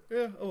first. But,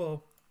 yeah, oh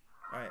well.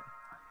 Alright.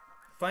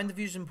 Find the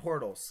fusion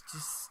portals.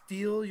 Just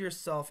steel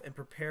yourself and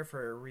prepare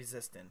for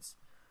resistance.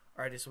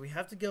 Alrighty, so we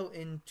have to go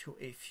into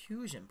a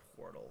fusion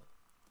portal.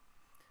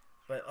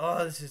 But,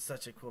 oh, this is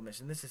such a cool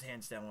mission. This is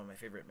hands down one of my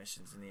favorite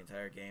missions in the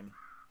entire game.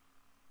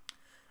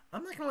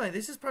 I'm not gonna lie,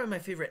 this is probably my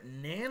favorite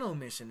nano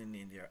mission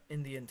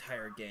in the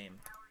entire game.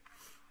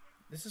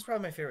 This is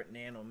probably my favorite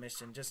nano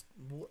mission. Just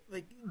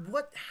like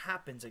what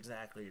happens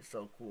exactly is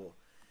so cool.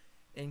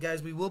 And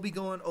guys, we will be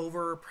going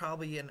over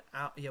probably an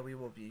hour. Yeah, we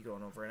will be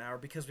going over an hour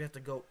because we have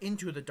to go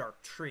into the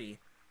Dark Tree.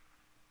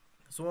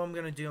 So what I'm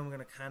gonna do, I'm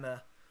gonna kind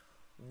of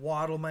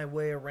waddle my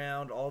way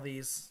around all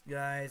these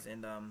guys,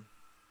 and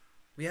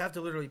we have to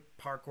literally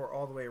parkour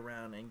all the way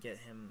around and get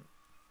him.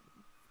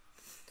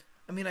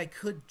 I mean, I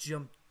could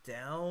jump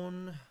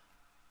down,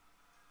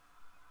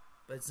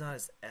 but it's not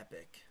as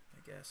epic, I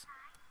guess.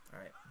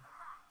 Alright.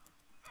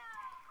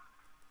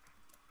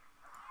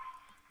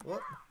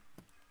 Whoop.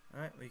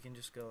 Alright, we can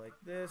just go like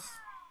this.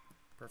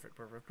 Perfect,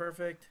 perfect,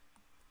 perfect.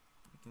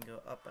 We can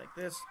go up like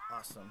this.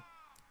 Awesome.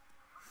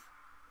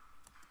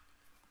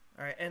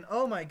 Alright, and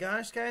oh my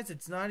gosh, guys,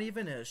 it's not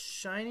even a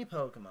shiny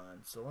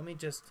Pokemon. So let me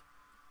just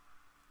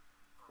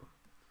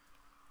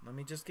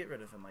get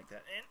rid of him like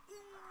that.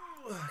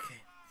 And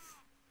okay.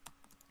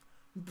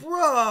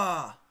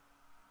 Bruh!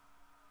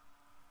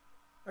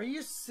 Are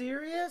you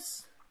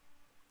serious?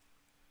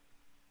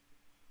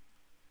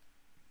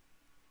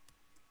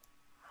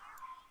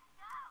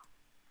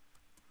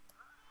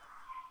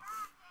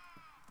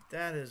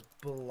 That is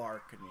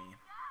balarkany.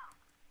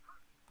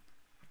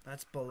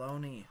 That's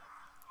baloney.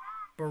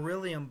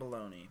 Beryllium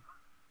baloney.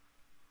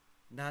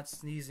 Not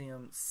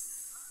cesium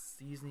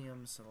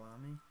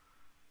salami.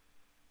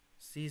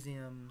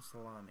 Cesium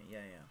salami. Yeah.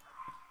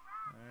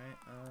 Alright,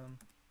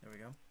 there we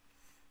go.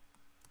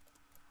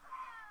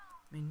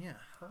 I mean, yeah,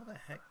 how the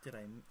heck did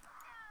I...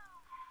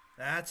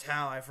 That's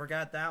how I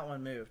forgot that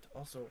one moved.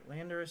 Also,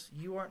 Landorus,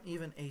 you aren't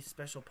even a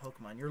special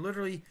Pokemon. You're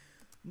literally...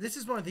 This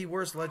is one of the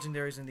worst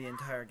legendaries in the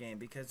entire game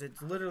because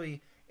it's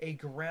literally a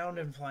ground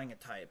and flying a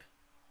type.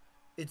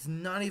 It's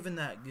not even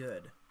that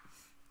good.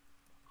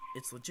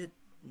 It's legit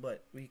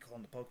what we call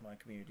in the Pokemon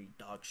community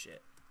dog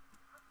shit.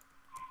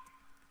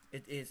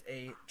 It is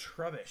a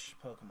Trubbish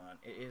Pokemon.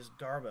 It is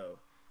Garbo.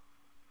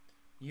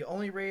 You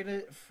only rate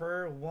it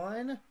for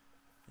one,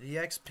 the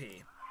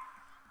XP.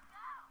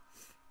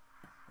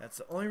 That's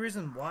the only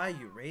reason why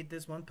you rate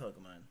this one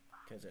Pokemon.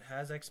 Because it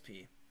has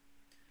XP.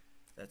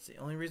 That's the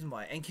only reason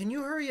why. And can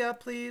you hurry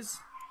up, please?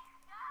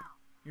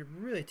 You're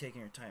really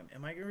taking your time.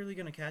 Am I really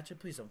going to catch it?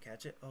 Please don't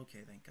catch it. Okay,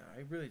 thank God.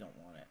 I really don't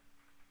want it.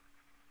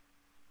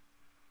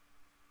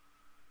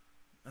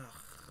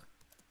 Ugh.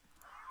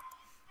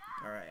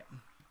 Alright.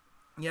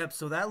 Yep,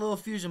 so that little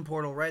fusion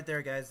portal right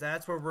there, guys,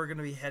 that's where we're going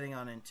to be heading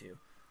on into.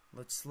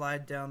 Let's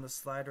slide down the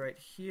slide right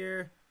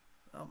here.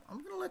 I'm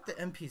going to let the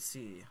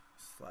NPC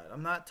slide.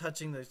 I'm not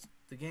touching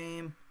the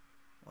game.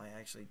 Well, I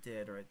actually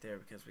did right there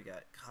because we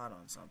got caught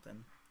on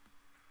something.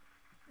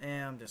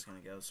 And I'm just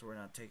going to go so we're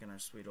not taking our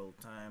sweet old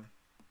time.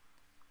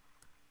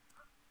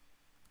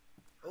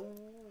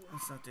 Oh,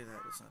 let's not do that.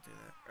 Let's not do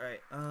that.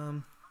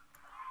 Alright,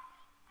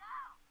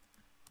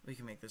 we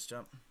can make this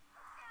jump.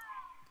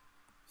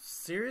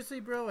 Seriously,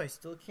 bro? I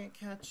still can't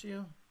catch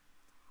you?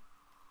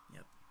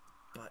 Yep.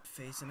 Butt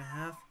face and a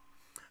half.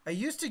 I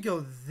used to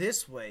go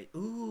this way.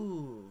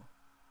 Ooh.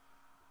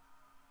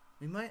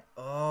 We might...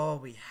 Oh,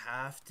 we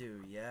have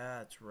to. Yeah,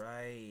 that's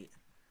right.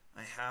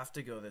 I have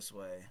to go this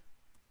way.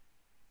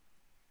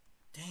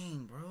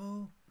 Dang,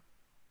 bro.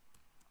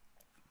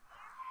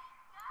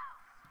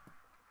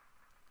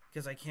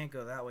 Because I can't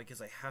go that way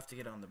because I have to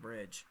get on the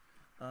bridge.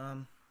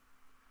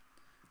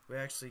 We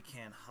actually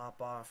can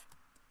hop off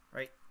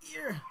right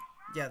here.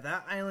 Yeah,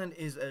 that island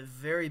is a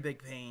very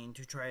big pain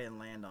to try and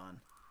land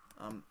on.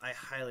 I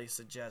highly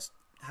suggest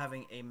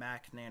having a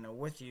Mac Nano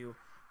with you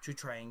to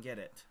try and get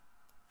it.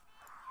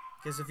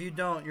 Because if you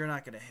don't, you're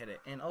not going to hit it.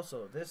 And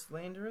also, this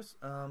Landorus,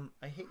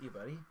 I hit you,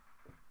 buddy.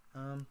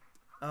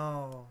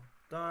 Oh,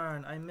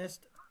 darn, I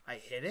missed. I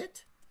hit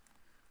it?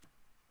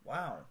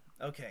 Wow.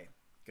 Okay,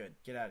 good.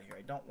 Get out of here.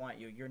 I don't want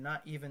you. You're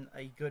not even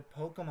a good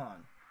Pokemon.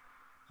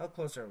 How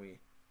close are we?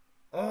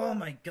 Oh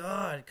my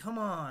God, come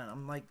on.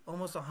 I'm like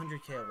almost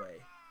 100k away.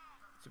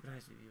 Super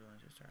nice if you want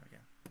to start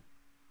again.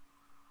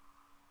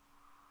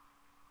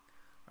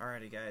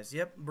 Alrighty, guys.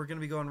 Yep, we're going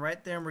to be going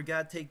right there, and we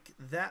got to take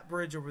that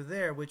bridge over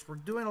there, which we're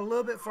doing a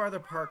little bit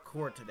farther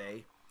parkour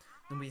today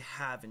than we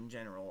have in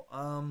general.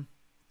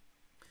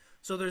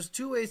 So there's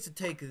two ways to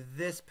take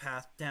this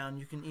path down.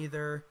 You can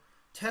either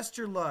test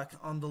your luck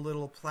on the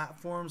little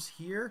platforms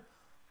here,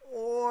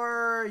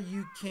 or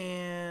you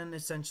can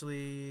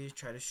essentially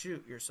try to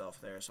shoot yourself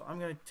there. So I'm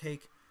going to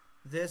take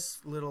this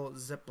little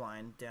zip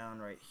line down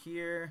right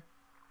here.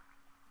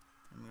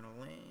 I'm going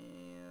to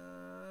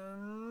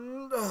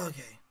land.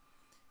 Okay.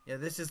 Yeah,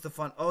 this is the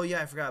fun. Oh,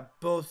 yeah, I forgot.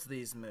 Both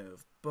these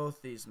move.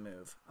 Both these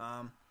move.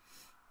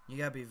 You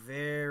got to be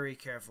very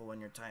careful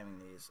when you're timing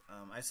these.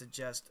 I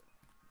suggest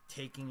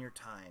taking your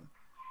time.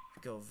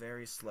 Go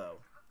very slow.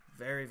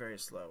 Very, very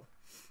slow.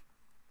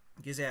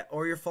 Because, yeah,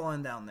 or you're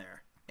falling down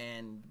there,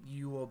 and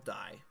you will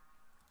die.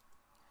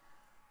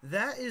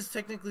 That is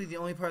technically the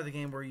only part of the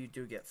game where you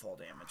do get fall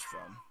damage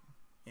from.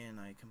 And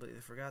I completely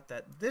forgot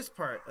that this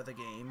part of the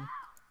game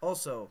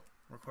also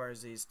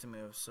requires these to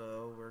move.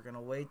 So we're going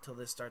to wait till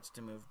this starts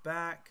to move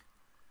back.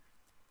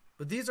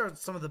 But these are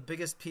some of the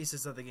biggest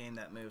pieces of the game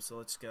that move. So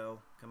let's go.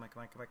 Come on,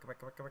 come on, come on, come on,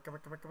 come on, come on,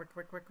 come on, come on,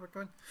 come on, come on,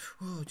 come on.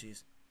 Oh,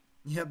 jeez.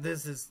 Yep,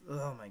 this is...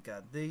 Oh, my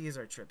God. These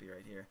are trippy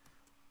right here.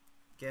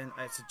 Again,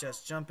 I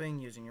suggest jumping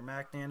using your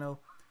Mac Nano.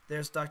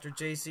 There's Dr.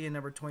 JC in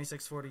number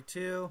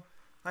 2642.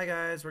 Hi,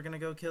 guys. We're going to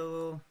go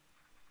kill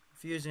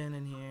Fusion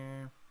in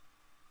here.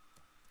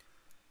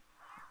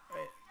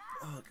 Right.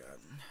 Oh, God.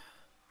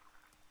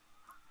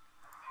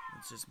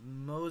 Let's just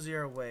mosey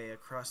our way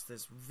across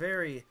this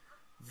very,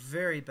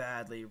 very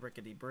badly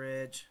rickety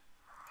bridge.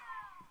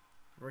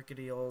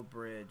 Rickety old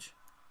bridge.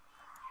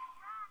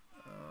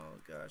 Oh,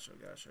 gosh. Oh,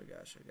 gosh. Oh,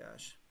 gosh. Oh,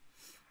 gosh.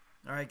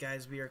 All right,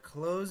 guys. We are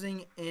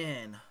closing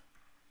in.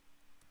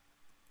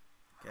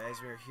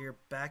 Guys, we are here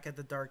back at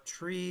the Dark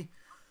Tree.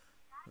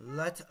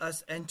 Let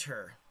us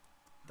enter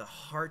the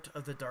heart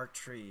of the Dark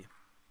Tree.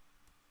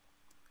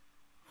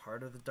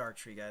 Heart of the Dark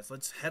Tree, guys.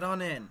 Let's head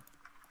on in.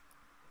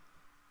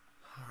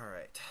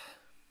 Alright.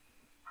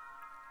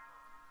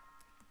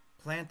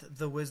 Plant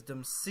the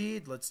Wisdom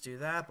Seed. Let's do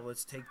that, but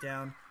let's take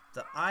down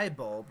the Eye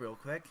Bulb real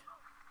quick.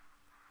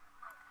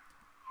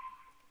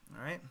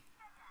 Alright.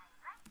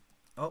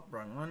 Oh,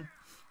 wrong one.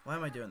 Why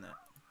am I doing that?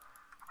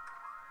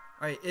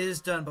 Alright, it is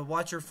done, but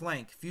watch your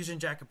flank. Fusion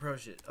Jack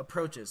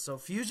approaches. So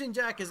Fusion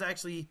Jack is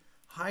actually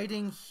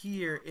hiding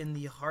here in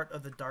the heart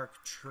of the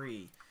Dark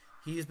Tree.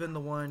 He's been the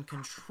one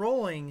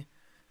controlling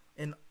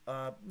and,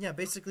 yeah,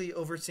 basically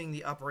overseeing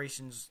the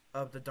operations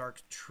of the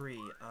Dark Tree.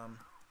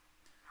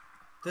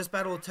 This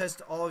battle will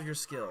test all of your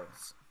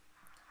skills.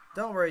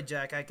 Don't worry,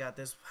 Jack. I got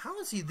this. How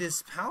is he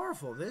this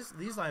powerful?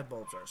 These light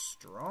bulbs are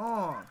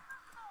strong.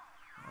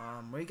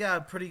 We got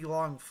a pretty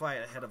long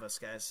fight ahead of us,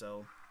 guys.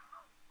 So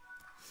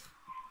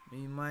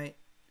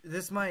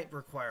this might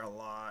require a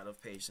lot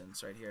of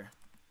patience right here.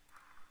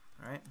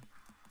 All right.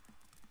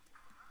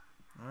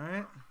 All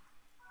right.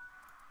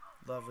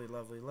 Lovely,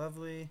 lovely,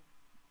 lovely.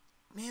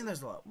 Man,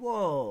 there's a lot.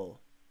 Whoa.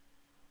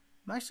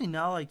 I'm actually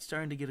now like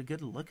starting to get a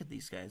good look at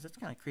these guys. That's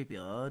kind of creepy.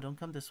 Oh, don't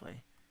come this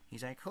way.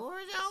 He's like, who's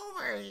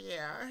over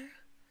here?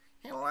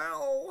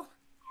 Hello?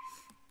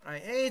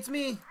 Alright, hey, it's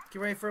me.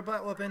 Get ready for a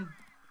butt whooping.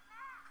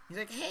 He's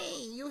like,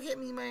 hey, you hit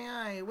me in my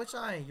eye. Which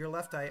eye? Your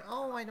left eye.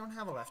 Oh, I don't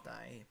have a left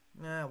eye.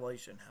 Nah, well, you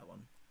shouldn't have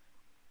one.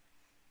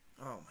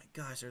 Oh my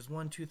gosh, there's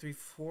 1, 2, 3,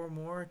 4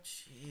 more.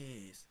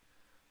 Jeez.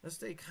 Let's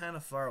stay kind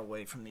of far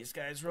away from these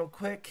guys real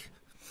quick.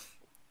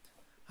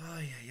 Oh,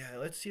 yeah.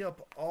 Let's heal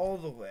up all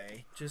the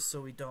way, just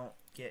so we don't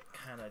get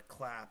kind of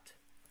clapped.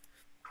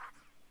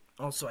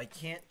 Also, I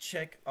can't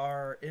check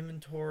our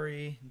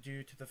inventory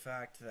due to the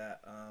fact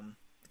that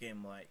the game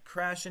might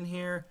crash in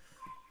here.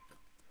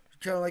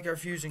 Kind of like our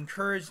Fusion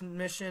Courage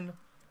mission.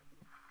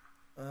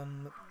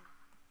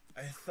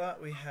 I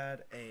thought we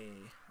had a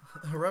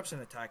eruption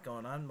attack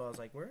going on, but I was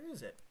like, where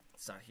is it?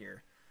 It's not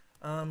here.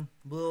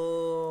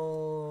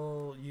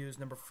 We'll use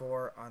number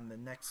 4 on the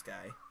next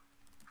guy.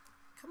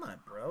 Come on,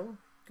 bro.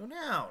 Go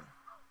down.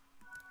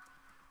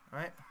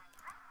 Alright.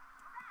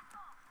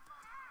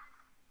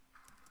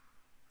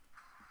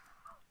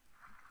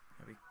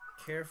 Be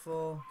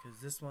careful, because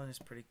this one is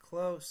pretty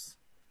close.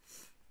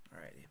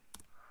 Alrighty.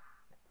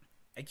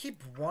 I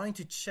keep wanting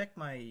to check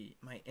my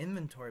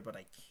inventory, but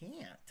I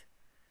can't.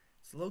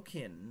 It's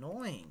low-key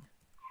annoying.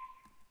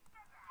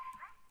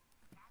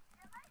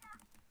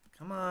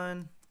 Come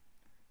on.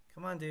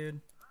 Come on,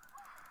 dude.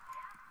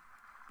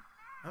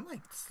 I'm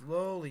like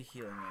slowly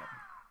healing up.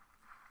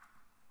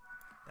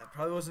 That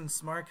probably wasn't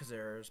smart because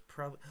there's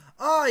probably...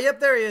 Oh,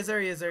 yep, there he is,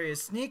 there he is, there he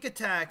is. Sneak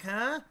attack,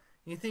 huh?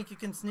 You think you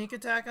can sneak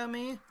attack on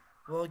me?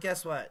 Well,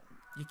 guess what?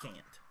 You can't.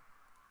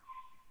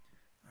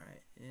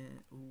 Alright.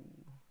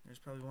 Ooh, there's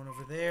probably one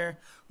over there.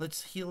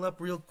 Let's heal up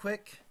real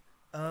quick.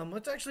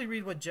 Let's actually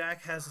read what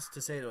Jack has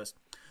to say to us.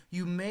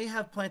 You may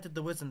have planted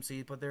the wisdom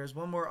seed, but there is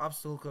one more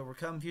obstacle to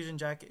overcome. Fusion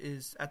Jack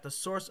is at the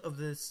source of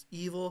this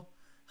evil,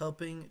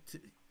 helping to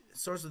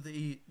source of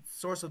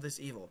this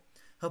evil,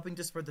 helping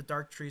to spread the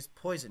dark tree's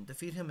poison.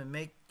 Defeat him and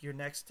make your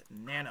next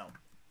Nano.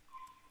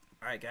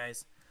 All right,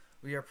 guys,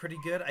 we are pretty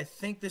good. I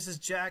think this is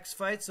Jack's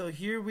fight. So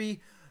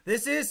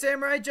this is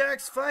Samurai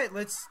Jack's fight.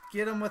 Let's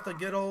get him with a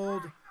good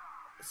old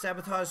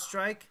sabotage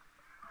strike.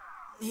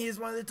 He is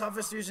one of the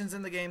toughest fusions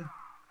in the game.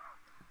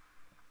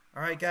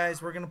 Alright,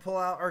 guys, we're going to pull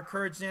out our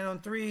Courage Nano in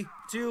 3,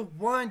 2,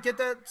 1. Get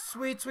that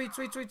sweet, sweet,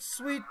 sweet, sweet,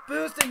 sweet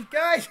boost. And,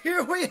 guys,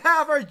 here we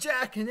have our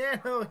Jack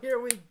Nano. Here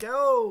we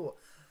go.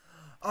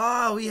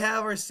 Oh, we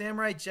have our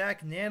Samurai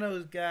Jack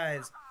Nanos,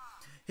 guys.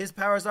 His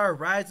powers are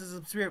Rise of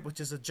the Spirit, which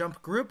is a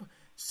jump group,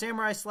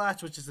 Samurai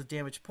Slash, which is a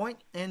damage point,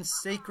 and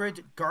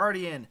Sacred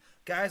Guardian.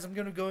 Guys, I'm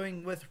going to go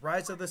with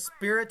Rise of the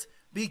Spirit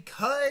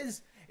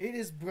because it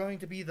is going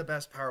to be the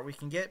best power we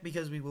can get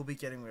because we will be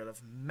getting rid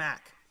of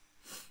Mac.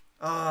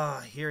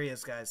 Ah, here he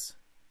is, guys.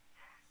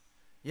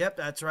 Yep,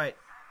 that's right.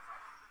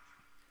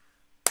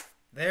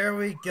 There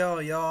we go,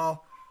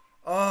 y'all.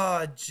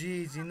 Oh,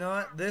 jeez. You know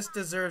what? This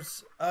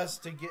deserves us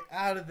to get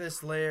out of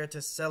this lair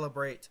to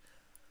celebrate.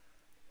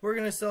 We're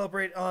going to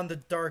celebrate on the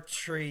Dark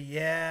Tree.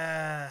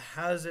 Yeah.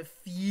 How does it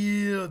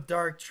feel,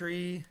 Dark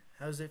Tree?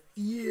 How does it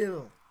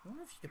feel? I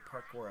wonder if you could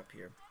parkour up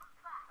here.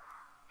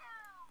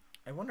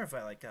 I wonder if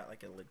I got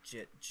like a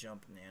legit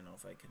jump nano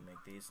if I could make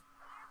these.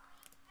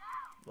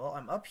 Well,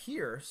 I'm up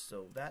here,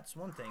 so that's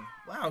one thing.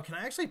 Wow, can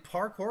I actually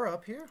parkour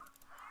up here?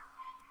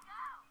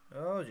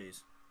 Oh,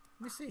 jeez.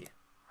 Let me see.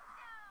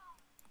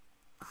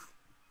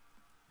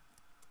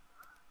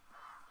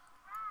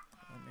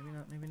 Oh, maybe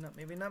not, maybe not,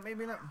 maybe not,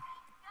 maybe not.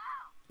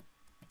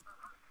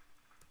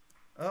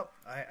 Oh,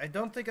 I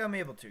don't think I'm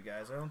able to,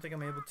 guys. I don't think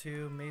I'm able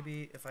to.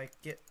 Maybe if I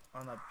get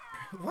on a...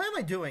 Why am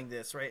I doing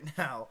this right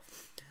now?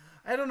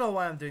 I don't know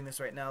why I'm doing this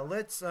right now.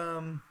 Let's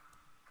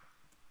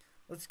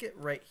get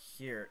right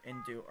here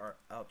and do our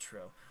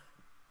outro.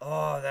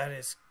 Oh, that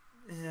is...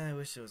 I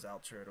wish it was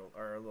outro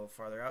or a little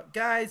farther out.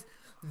 Guys,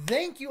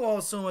 thank you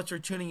all so much for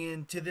tuning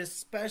in to this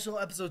special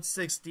episode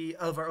 60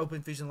 of our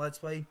Open Fusion Let's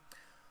Play.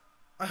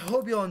 I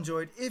hope you all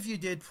enjoyed. If you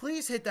did,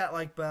 please hit that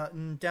like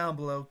button down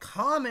below.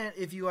 Comment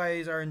if you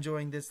guys are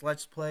enjoying this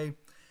Let's Play.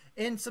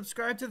 And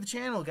subscribe to the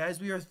channel,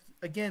 guys. We are,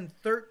 again,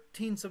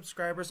 13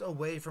 subscribers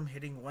away from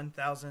hitting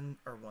 1,000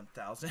 or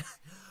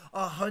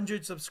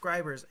 100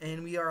 subscribers.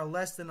 And we are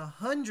less than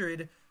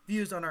 100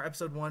 views on our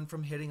episode 1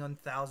 from hitting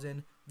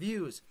 1,000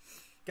 views.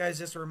 Guys,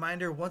 just a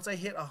reminder, once I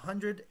hit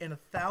 100 and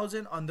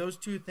 1,000 on those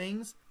two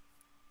things,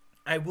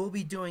 I will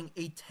be doing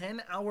a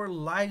 10-hour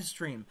live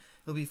stream.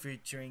 It'll be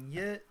featuring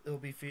it'll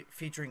be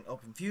featuring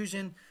Open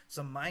Fusion,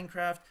 some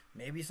Minecraft,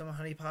 maybe some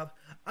Honey Pop.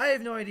 I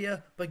have no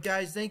idea, but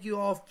guys, thank you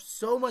all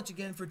so much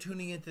again for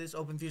tuning into this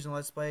Open Fusion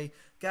Let's Play.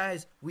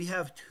 Guys, we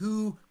have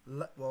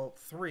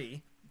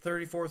three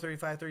 34,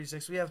 35,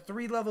 36. We have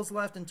 3 levels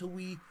left until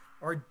we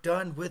are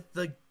done with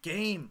the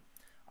game.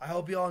 I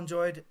hope you all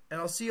enjoyed, and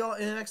I'll see you all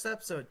in the next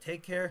episode.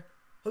 Take care.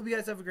 Hope you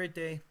guys have a great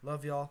day.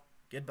 Love y'all.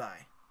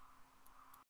 Goodbye.